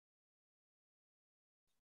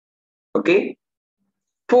 Okay?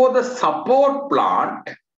 For the support plant,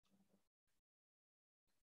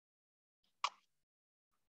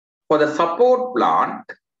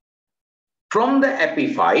 from the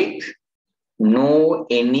epiphyte, no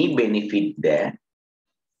any benefit there.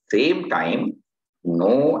 Same time,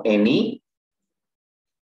 no any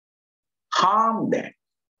harm there.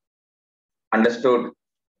 Understood?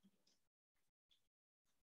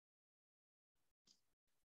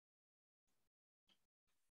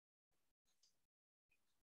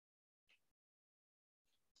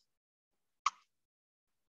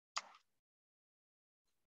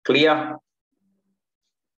 Clear?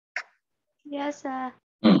 Yes, sir.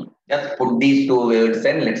 Just put these two words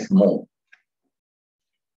and let's move.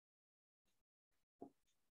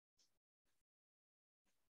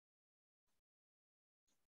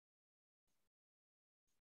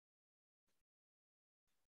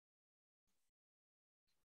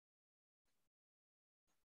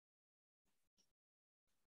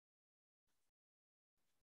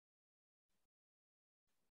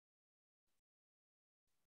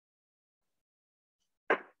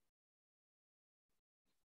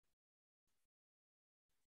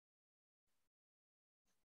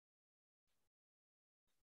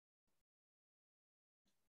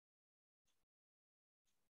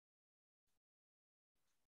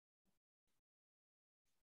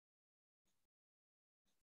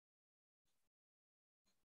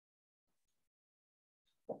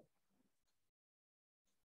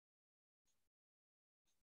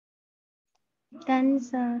 Done,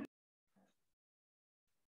 sir.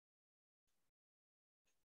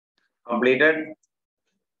 Completed?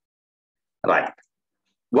 Right.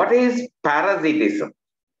 What is parasitism?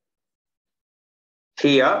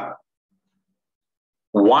 Here,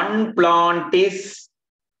 one plant is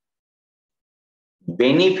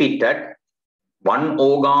benefited, one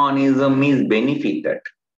organism is benefited,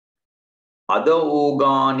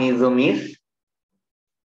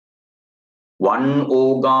 one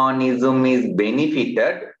organism is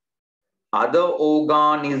benefited, other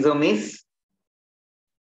organism is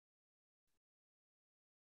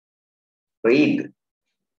read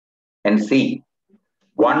and see.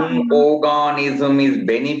 One organism is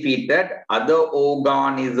benefited, other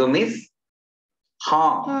organism is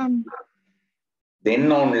harmed.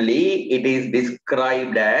 Then only it is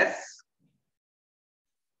described as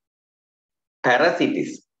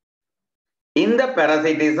parasitism. In the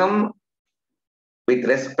parasitism, with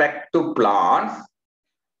respect to plants,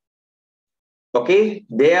 okay,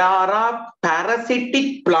 there are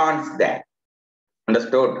parasitic plants there.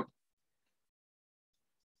 Understood?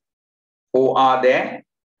 Who are there?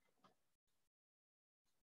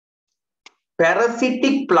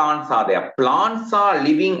 Parasitic plants are there. Plants are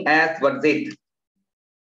living as, what's it?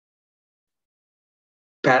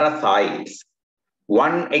 Parasites.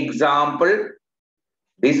 One example,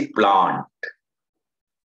 this plant.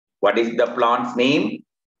 What is the plant's name?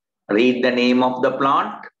 Read the name of the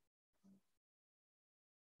plant.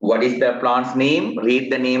 What is the plant's name? Read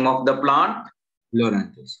the name of the plant.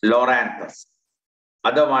 Loranthus. Loranthus.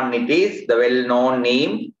 Other one, it is the well-known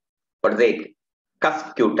name. What is it?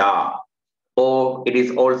 Cuscuta. Or it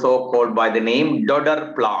is also called by the name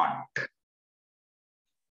dodder plant.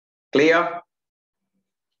 Clear?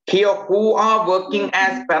 Here, who are working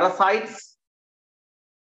as parasites?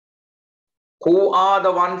 Who are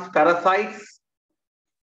the ones parasites?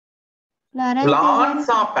 Plants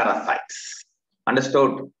are parasites.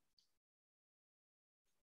 Understood?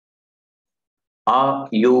 Are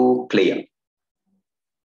you clear?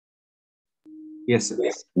 Yes, sir.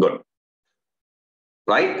 Yes. Good.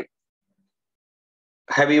 Right?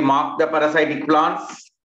 Have you marked the parasitic plants?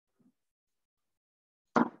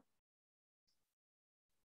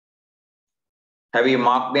 Have you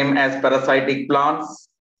marked them as parasitic plants?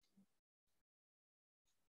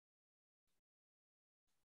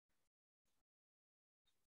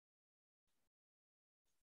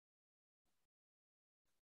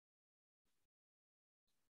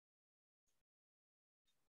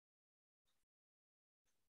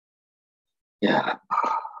 Yeah.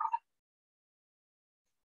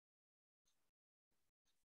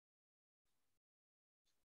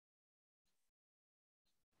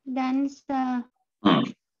 Done, sir.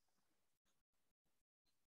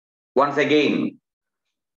 Once again,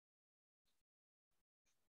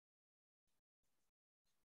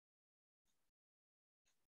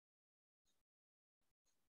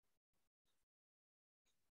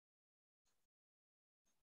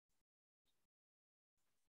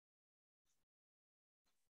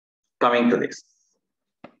 coming to this.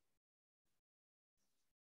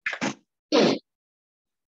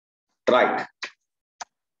 Right.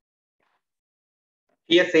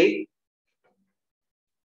 Here say,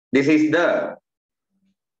 this is the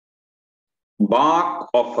bark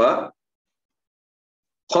of a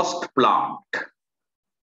host plant.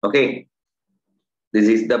 Okay. This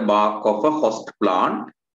is the bark of a host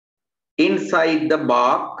plant. Inside the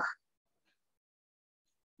bark,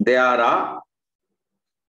 there are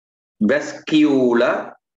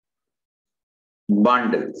vascular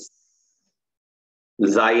bundles.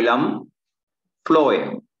 Xylem,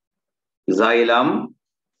 phloem. Xylem,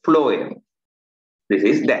 phloem. This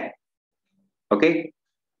is that. Okay.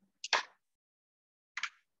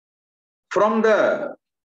 On the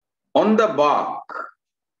bark,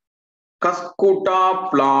 Cuscuta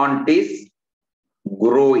plant is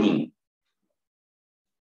growing.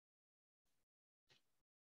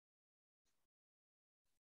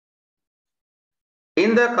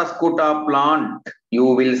 In the Cuscuta plant, you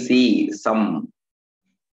will see some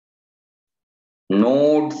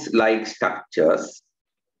nodes-like structures.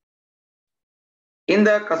 In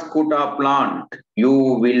the Cuscuta plant, you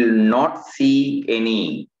will not see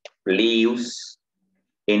any leaves,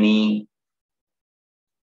 any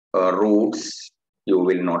roots, you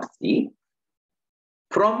will not see.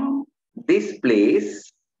 From this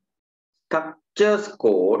place, structures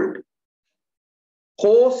called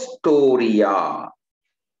haustoria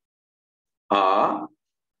are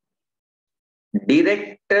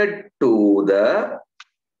directed to the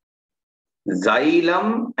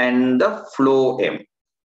xylem and the phloem.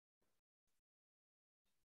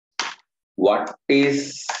 What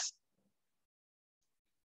is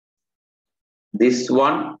this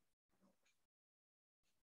one?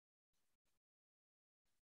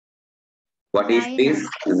 What is this?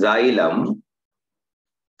 Xylem.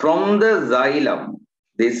 From the xylem,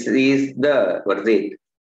 this is the, what is it?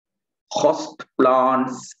 Host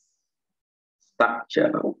plant's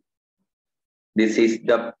structure. This is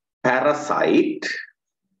the parasite.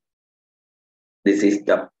 This is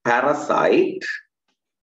the parasite.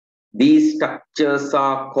 These structures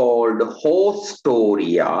are called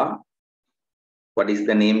haustoria. What is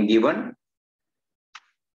the name given?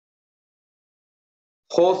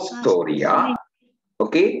 Haustoria.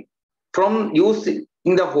 Okay. From using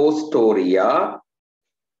the haustoria,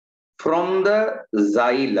 from the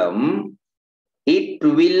xylem, it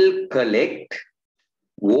will collect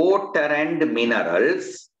water and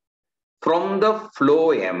minerals. From the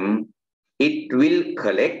phloem, it will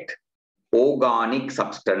collect organic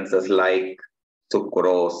substances like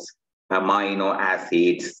sucrose, amino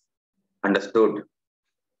acids. Understood?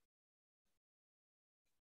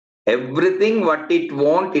 Everything what it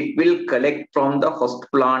wants, it will collect from the host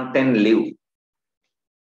plant and live.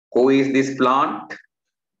 Who is this plant?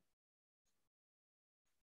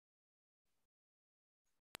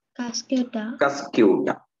 Cuscuta.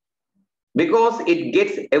 Cuscuta. Because it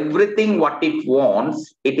gets everything what it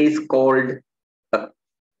wants, it is called a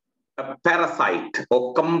parasite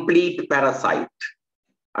or complete parasite.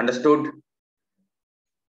 Understood?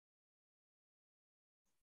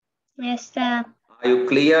 Yes, sir. Are you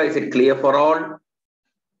clear? Is it clear for all?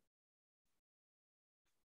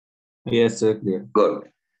 Yes, sir. Clear. Good.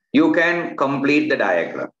 You can complete the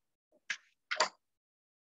diagram.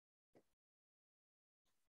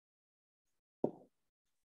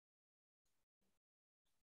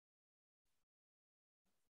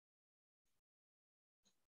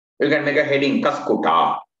 You can make a heading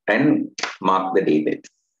Kaskuta and mark the details.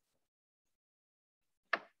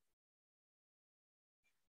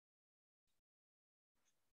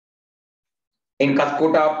 In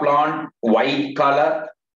Kaskuta plant, white color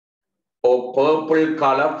or purple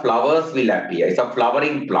color flowers will appear. It's a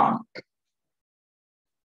flowering plant.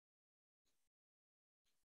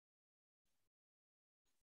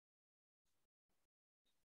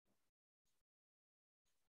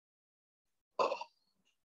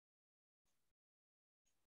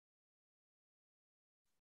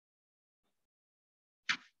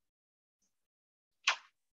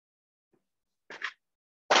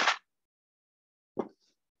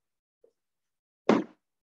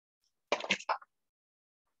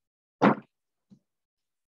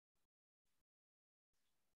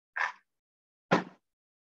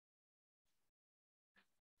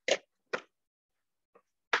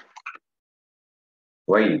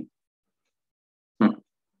 Why?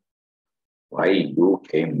 Why you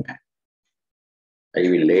came back? I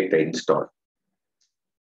will later install.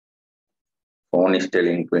 Phone is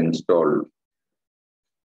telling to install.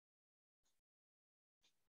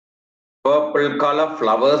 Purple color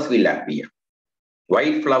flowers will appear.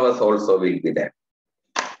 White flowers also will be there.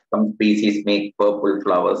 Some species make purple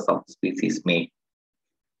flowers, some species make.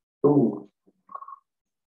 Ooh.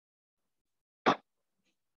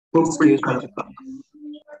 Excuse me.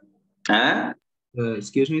 Huh?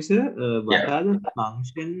 Excuse me, sir. What Yeah. are the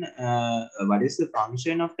function? What is the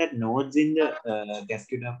function of that nodes in the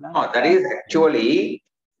Cascada plant? No, that is actually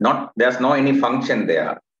not. There's no any function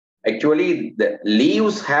there. Actually, the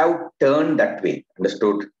leaves have turned that way.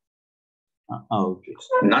 Understood? Okay.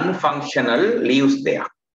 Non-functional leaves there.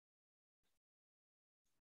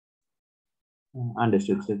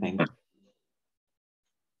 Understood, sir. Thank you.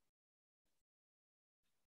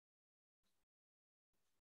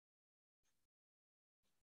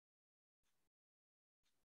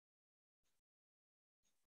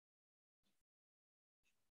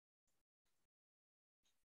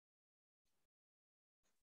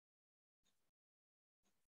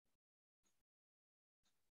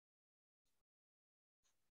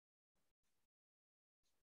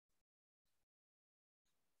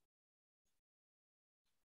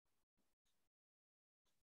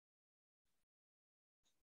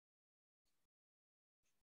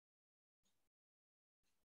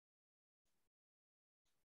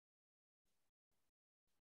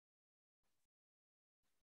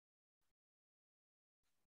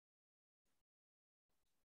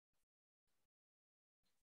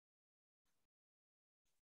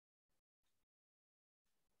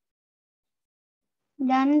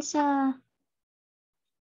 Done, sir.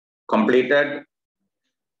 Completed?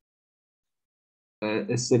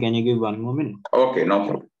 Sir, can you give 1 more minute? Okay, no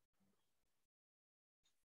problem.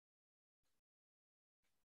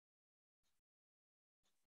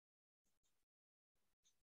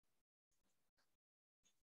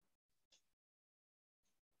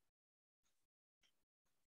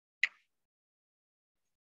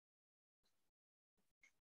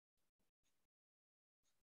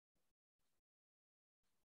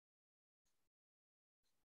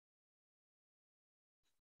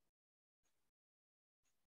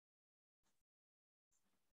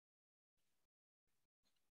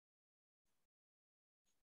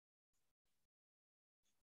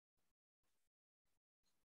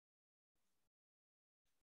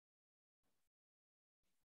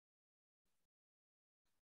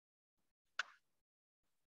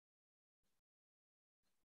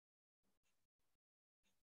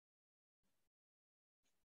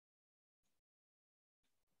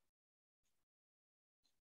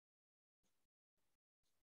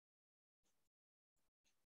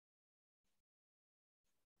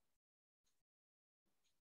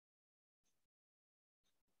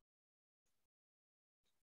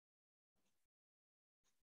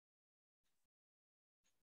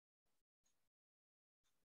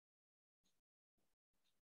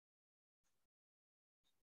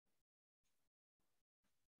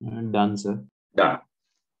 Done, sir. Done.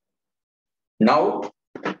 Now,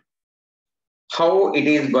 how it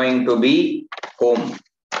is going to be home?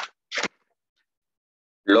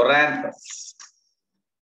 Loranthus.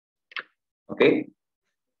 Okay.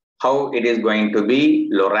 How it is going to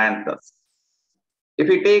be Loranthus. If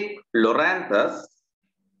you take Loranthus,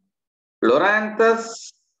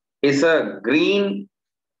 Loranthus is a green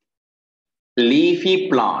leafy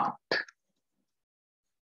plant.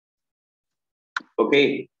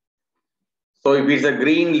 Okay. So if it's a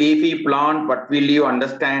green leafy plant, what will you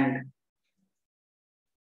understand?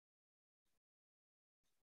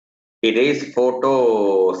 It is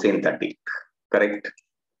photosynthetic, correct?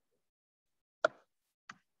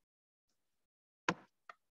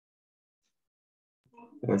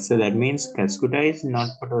 So that means Cuscuta is not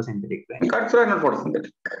photosynthetic, right? Cuscuta is not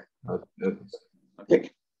photosynthetic. Okay.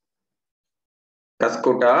 Okay.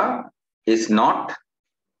 Cuscuta is not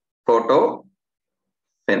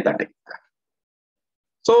photosynthetic.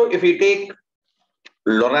 So if we take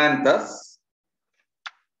Loranthus,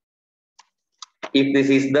 if this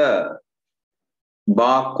is the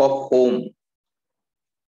bark of home,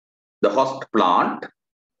 the host plant,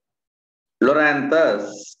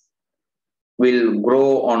 Loranthus will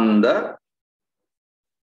grow on the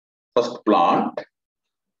host plant.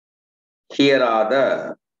 Here are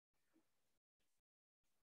the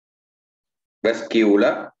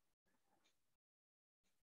vascular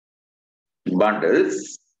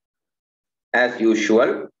bundles. As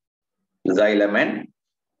usual, xylem and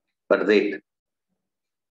what is it?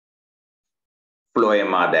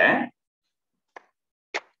 Phloem are there.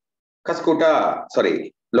 Cuscuta,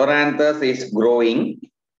 sorry, Loranthus is growing,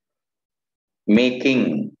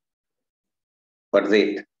 making, what is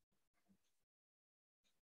it?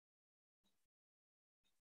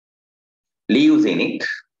 Leaves in it.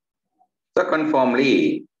 So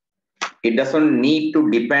conformly, it doesn't need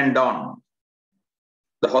to depend on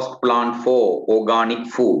the host plant for organic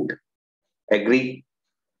food. Agree?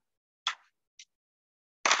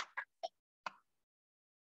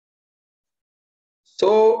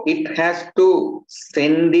 So it has to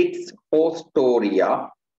send its hostoria.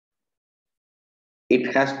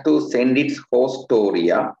 It has to send its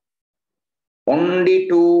hostoria only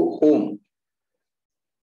to whom?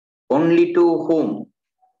 Only to whom?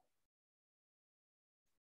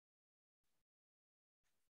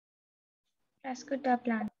 Cuscuta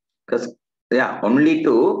plant. Yeah, only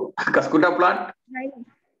to Cuscuta plant. Xylem.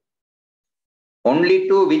 Only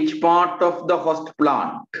to which part of the host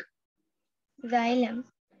plant? Xylem.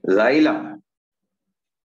 Xylem.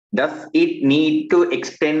 Does it need to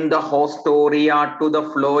extend the hostoria to the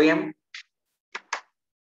phloem?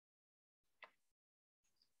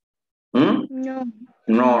 No.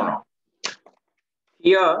 No.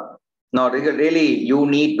 Here, no, really, you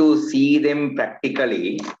need to see them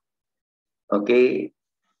practically. Okay.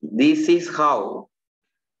 This is how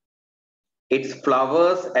its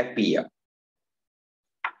flowers appear.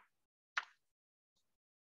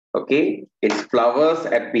 Okay. Its flowers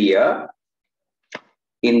appear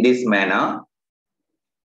in this manner,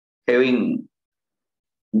 having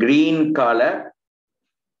green color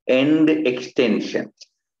and extension.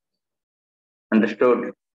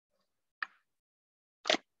 Understood?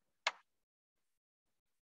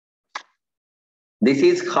 This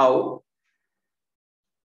is how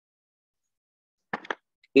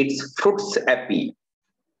its fruits appear.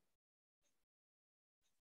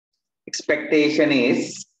 Expectation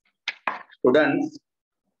is students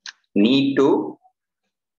need to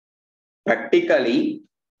practically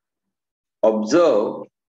observe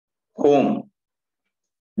home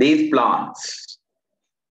these plants.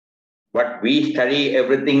 But we study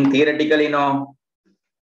everything theoretically now.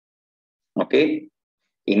 Okay.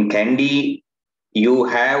 In Kandy, you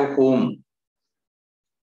have whom?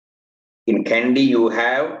 In Kandy, you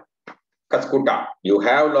have Cuscuta, you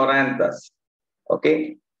have Loranthus.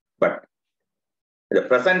 Okay. But the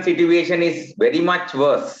present situation is very much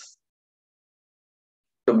worse.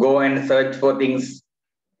 To go and search for things.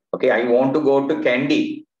 Okay, I want to go to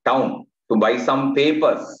Kandy town to buy some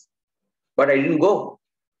papers, but I didn't go.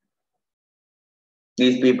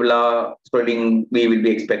 These people are spreading, we will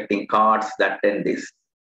be expecting cards, that and this.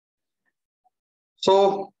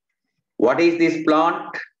 So, what is this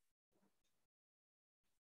plant?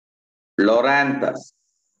 Loranthus.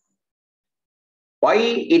 Why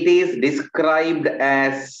it is described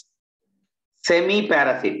as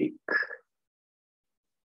semi-parasitic?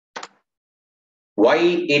 Why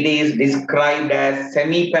it is described as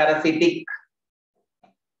semi-parasitic?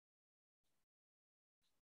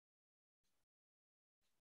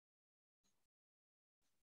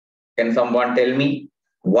 Can someone tell me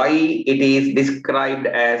why it is described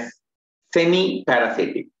as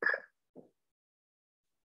semi-parasitic?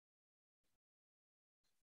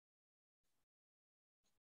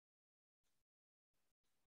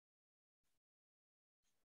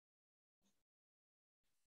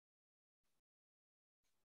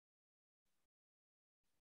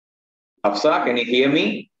 Afsa, can you hear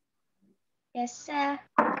me? Yes, sir.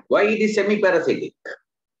 Why it is semi-parasitic?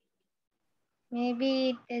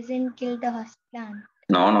 Maybe it doesn't kill the host plant.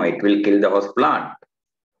 No, it will kill the host plant.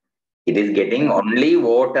 It is getting only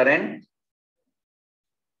water and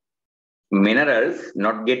minerals,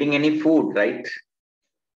 not getting any food, right?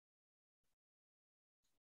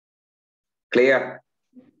 Clear?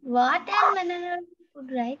 Water and mineral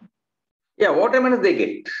food, right? Yeah, water minerals they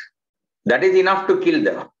get. That is enough to kill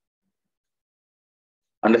them.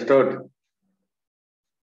 Understood?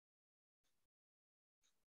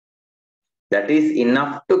 That is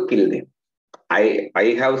enough to kill them. I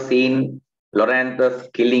have seen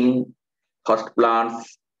Loranthus killing host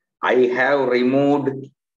plants. I have removed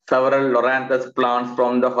several Loranthus plants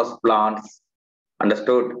from the host plants.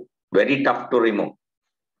 Understood? Very tough to remove.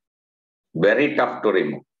 Very tough to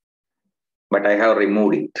remove. But I have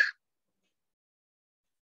removed it.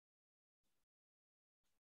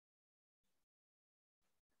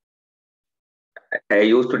 I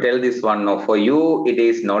used to tell this one, no, for you it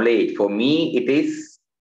is knowledge. For me it is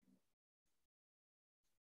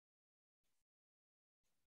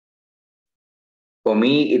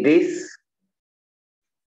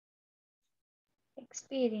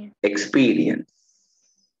Experience. experience.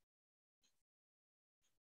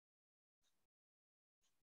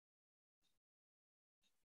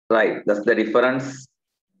 Right, that's the difference.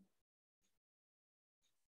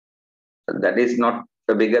 That is not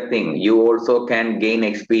the bigger thing. You also can gain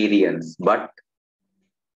experience, but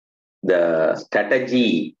the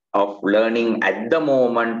strategy of learning at the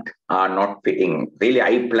moment are not fitting. Really,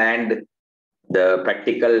 I planned the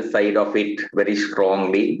practical side of it very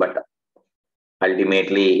strongly, but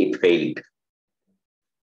ultimately it failed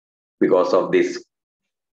because of this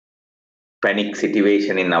panic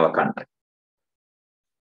situation in our country.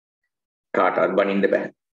 Caught urban in the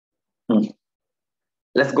back.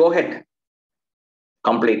 Let's go ahead,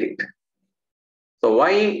 complete it. So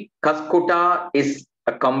why Cuscuta is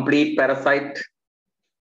a complete parasite?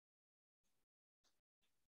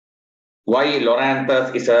 Why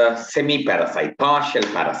Loranthus is a semi-parasite, partial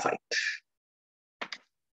parasite?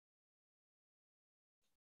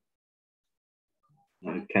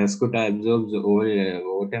 Calcutta absorbs all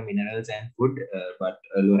water, minerals, and food, but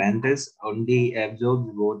Loranthus only absorbs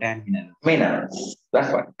water and minerals. Minerals.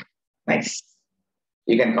 That's what. Nice.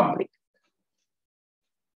 You can complete.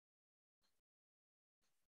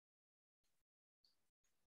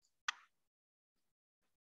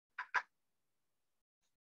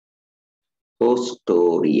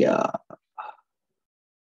 Postoria.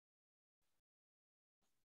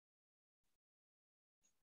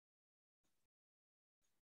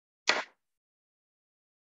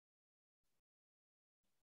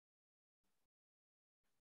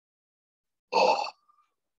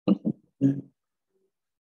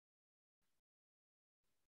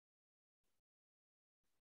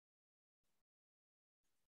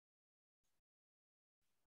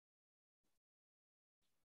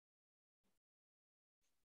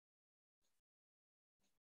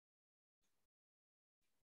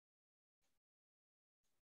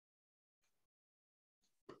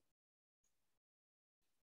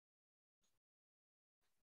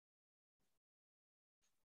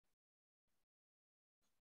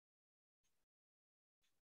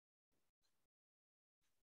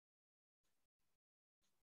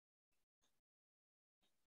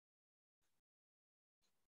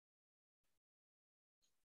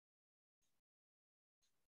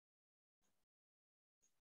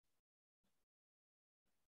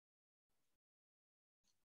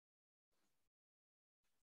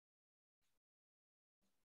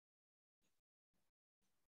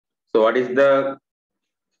 So what is the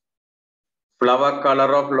flower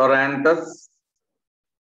color of Loranthus?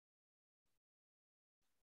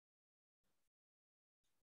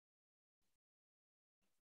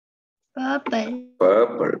 Purple.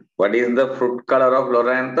 Purple. What is the fruit color of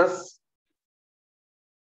Loranthus?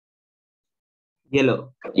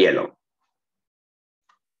 Yellow. Yellow.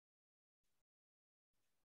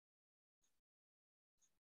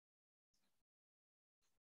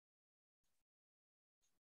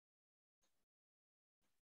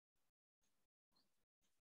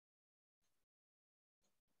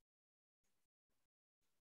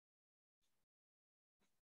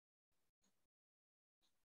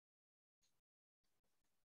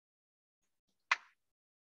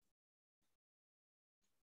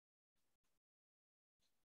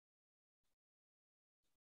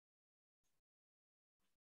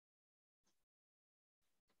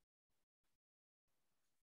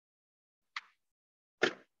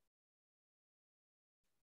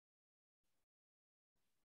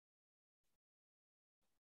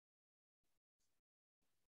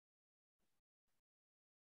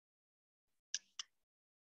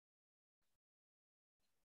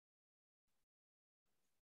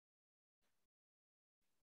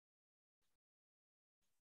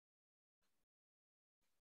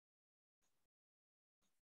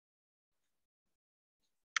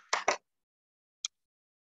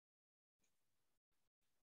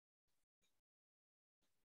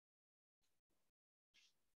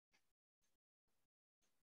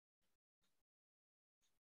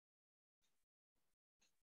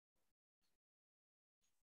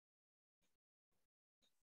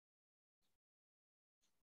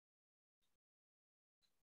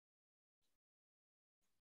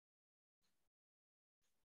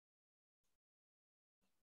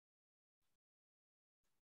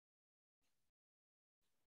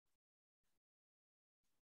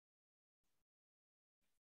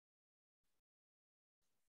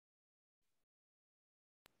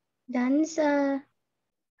 Done, sir.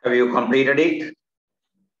 Have you completed it?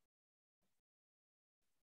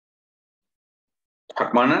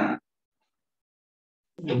 Hakmana?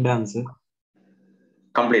 Done, sir.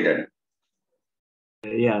 Completed.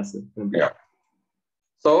 Yeah, sir. Yeah.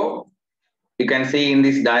 So you can see in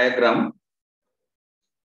this diagram,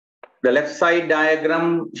 the left side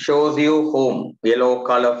diagram shows you home, yellow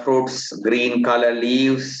color fruits, green color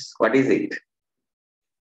leaves. What is it?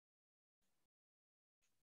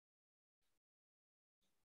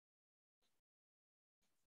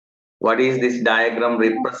 What is this diagram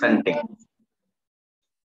representing?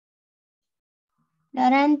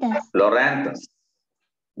 Loranthus. Loranthus.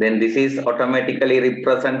 Then this is automatically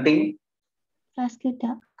representing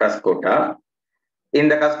Cuscuta. Cuscuta. In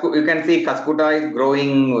the Cuscuta, you can see Cuscuta is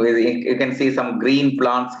growing, you can see some green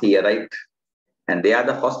plants here, right? And they are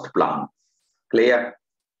the host plants. Clear?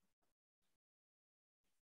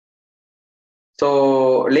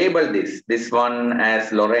 So label this one as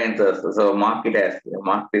Loranthus. So mark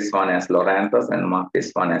this one as Loranthus and mark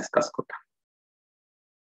this one as Cuscuta.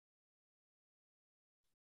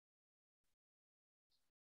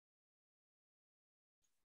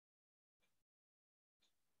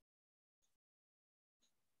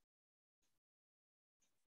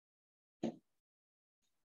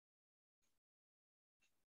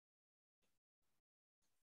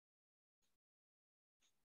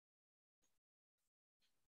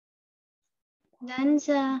 Done,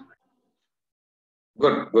 sir.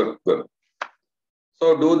 Good, good, good.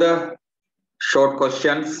 So do the short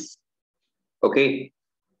questions. Okay.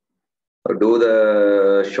 Do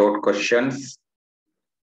the short questions.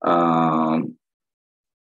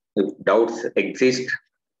 If doubts exist,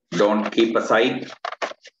 don't keep aside.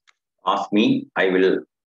 Ask me. I will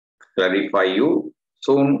clarify you.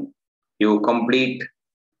 Soon you complete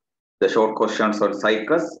the short questions on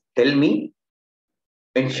cycles. Tell me.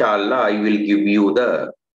 Inshallah, I will give you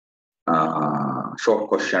the short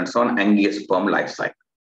questions on angiosperm life cycle.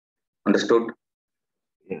 Understood?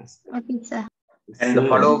 Yes. Okay, sir. And the Sir,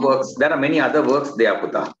 follow works, there are many other works there,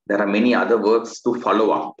 Putta. There are many other works to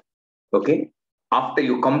follow up. Okay? After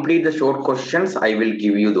you complete the short questions, I will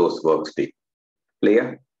give you those works.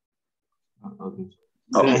 Clear? Okay.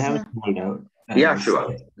 So I Okay. have a small doubt. Yeah,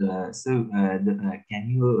 sure. Can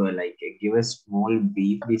you give a small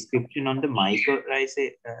brief description on the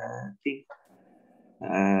mycorrhizae thing?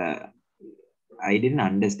 I didn't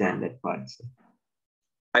understand that part. Sir.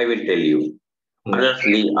 I will tell you.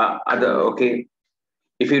 Yeah. Okay.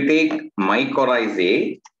 If you take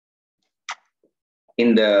mycorrhizae,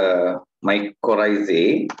 in the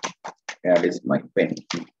mycorrhizae, that is my pen.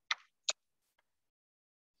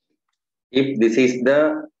 If this is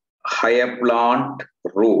the higher plant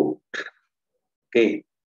root, okay.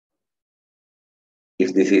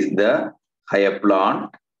 If this is the higher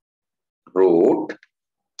plant root,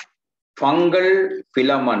 fungal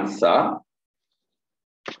filaments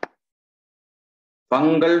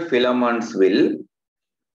will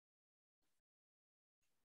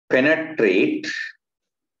penetrate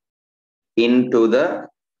into the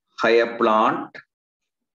higher plant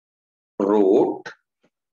root,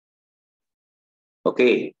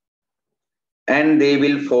 okay, and they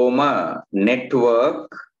will form a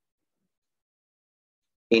network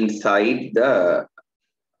inside the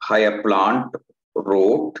higher plant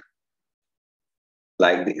root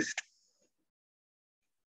like this,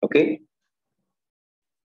 okay.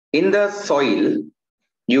 In the soil,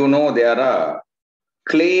 you know there are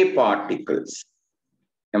clay particles.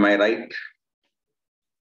 Am I right?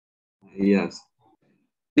 Yes.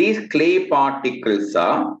 These clay particles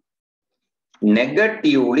are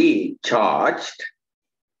negatively charged,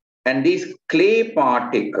 and these clay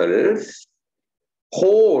particles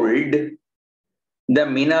hold the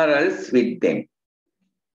minerals with them.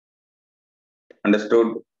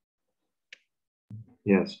 Understood?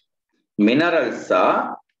 Yes. Minerals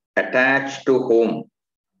are attached to home.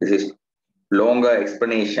 This is longer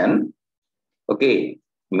explanation. Okay.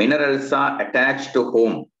 Minerals are attached to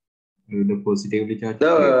home. The positively charged.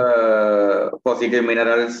 The positive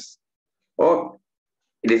minerals, oh,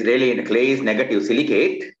 it is really in clay is negative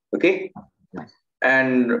silicate, okay? Yes.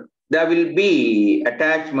 And there will be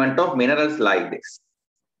attachment of minerals like this.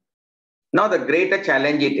 Now the greater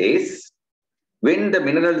challenge it is, when the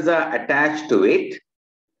minerals are attached to it,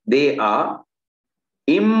 they are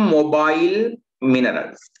immobile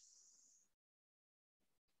minerals.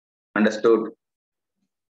 Understood?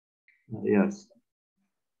 Yes.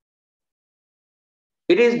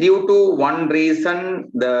 It is due to one reason,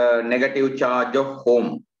 the negative charge of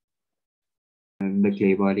home. And the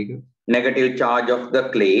clay particle. Negative charge of the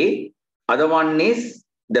clay. Other one is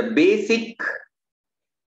the basic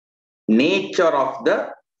nature of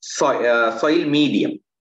the soil medium.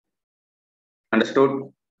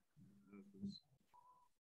 Understood?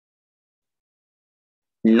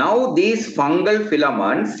 Now these fungal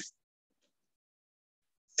filaments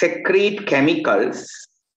secrete chemicals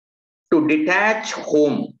to detach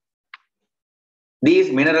home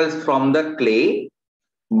these minerals from the clay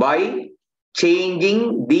by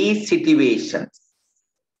changing these situations.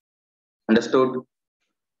 Understood?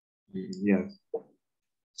 Yes.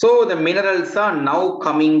 So the minerals are now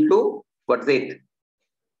coming to, what's it?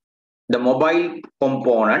 The mobile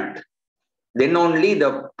component. Then only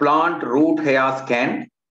the plant root hairs can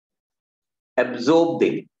absorb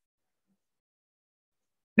them.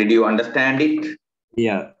 Did you understand it?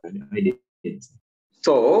 Yeah, I did.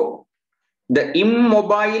 So the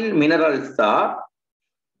immobile minerals are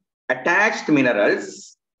attached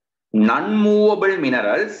minerals, non-movable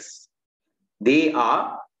minerals. They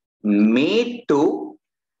are made to,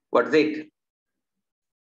 what's it?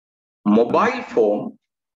 Mobile form,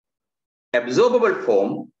 absorbable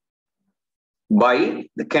form by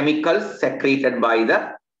the chemicals secreted by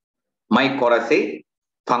the mycorrhizae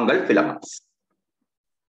fungal filaments.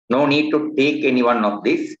 No need to take any one of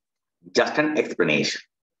these, just an explanation.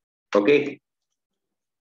 Okay?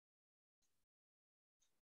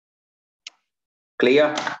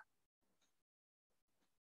 Clear?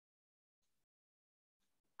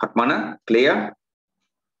 Atmana, clear?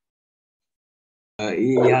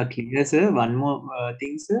 Yeah, clear, sir. One more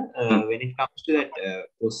thing, sir. When it comes to that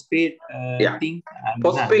phosphate thing, I'm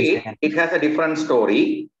not Phosphate, understanding. it has a different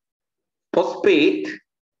story. Phosphate,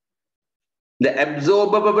 the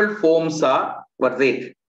absorbable forms are, what's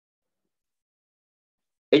it?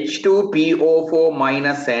 H2PO4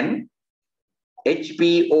 minus N,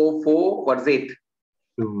 HPO4, what's it?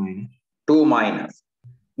 2 minus.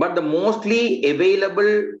 But the mostly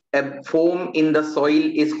available form in the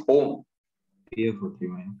soil is home.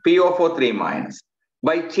 PO4 3 minus.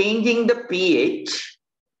 By changing the pH,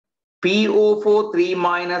 PO4 3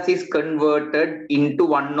 minus is converted into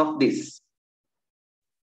one of this.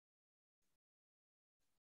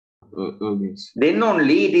 Okay. Then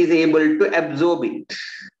only it is able to absorb it.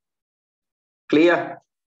 Clear?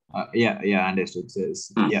 Yeah, understood, sir.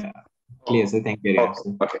 Yeah, clear, sir. Thank you very much,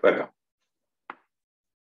 sir. Okay, welcome.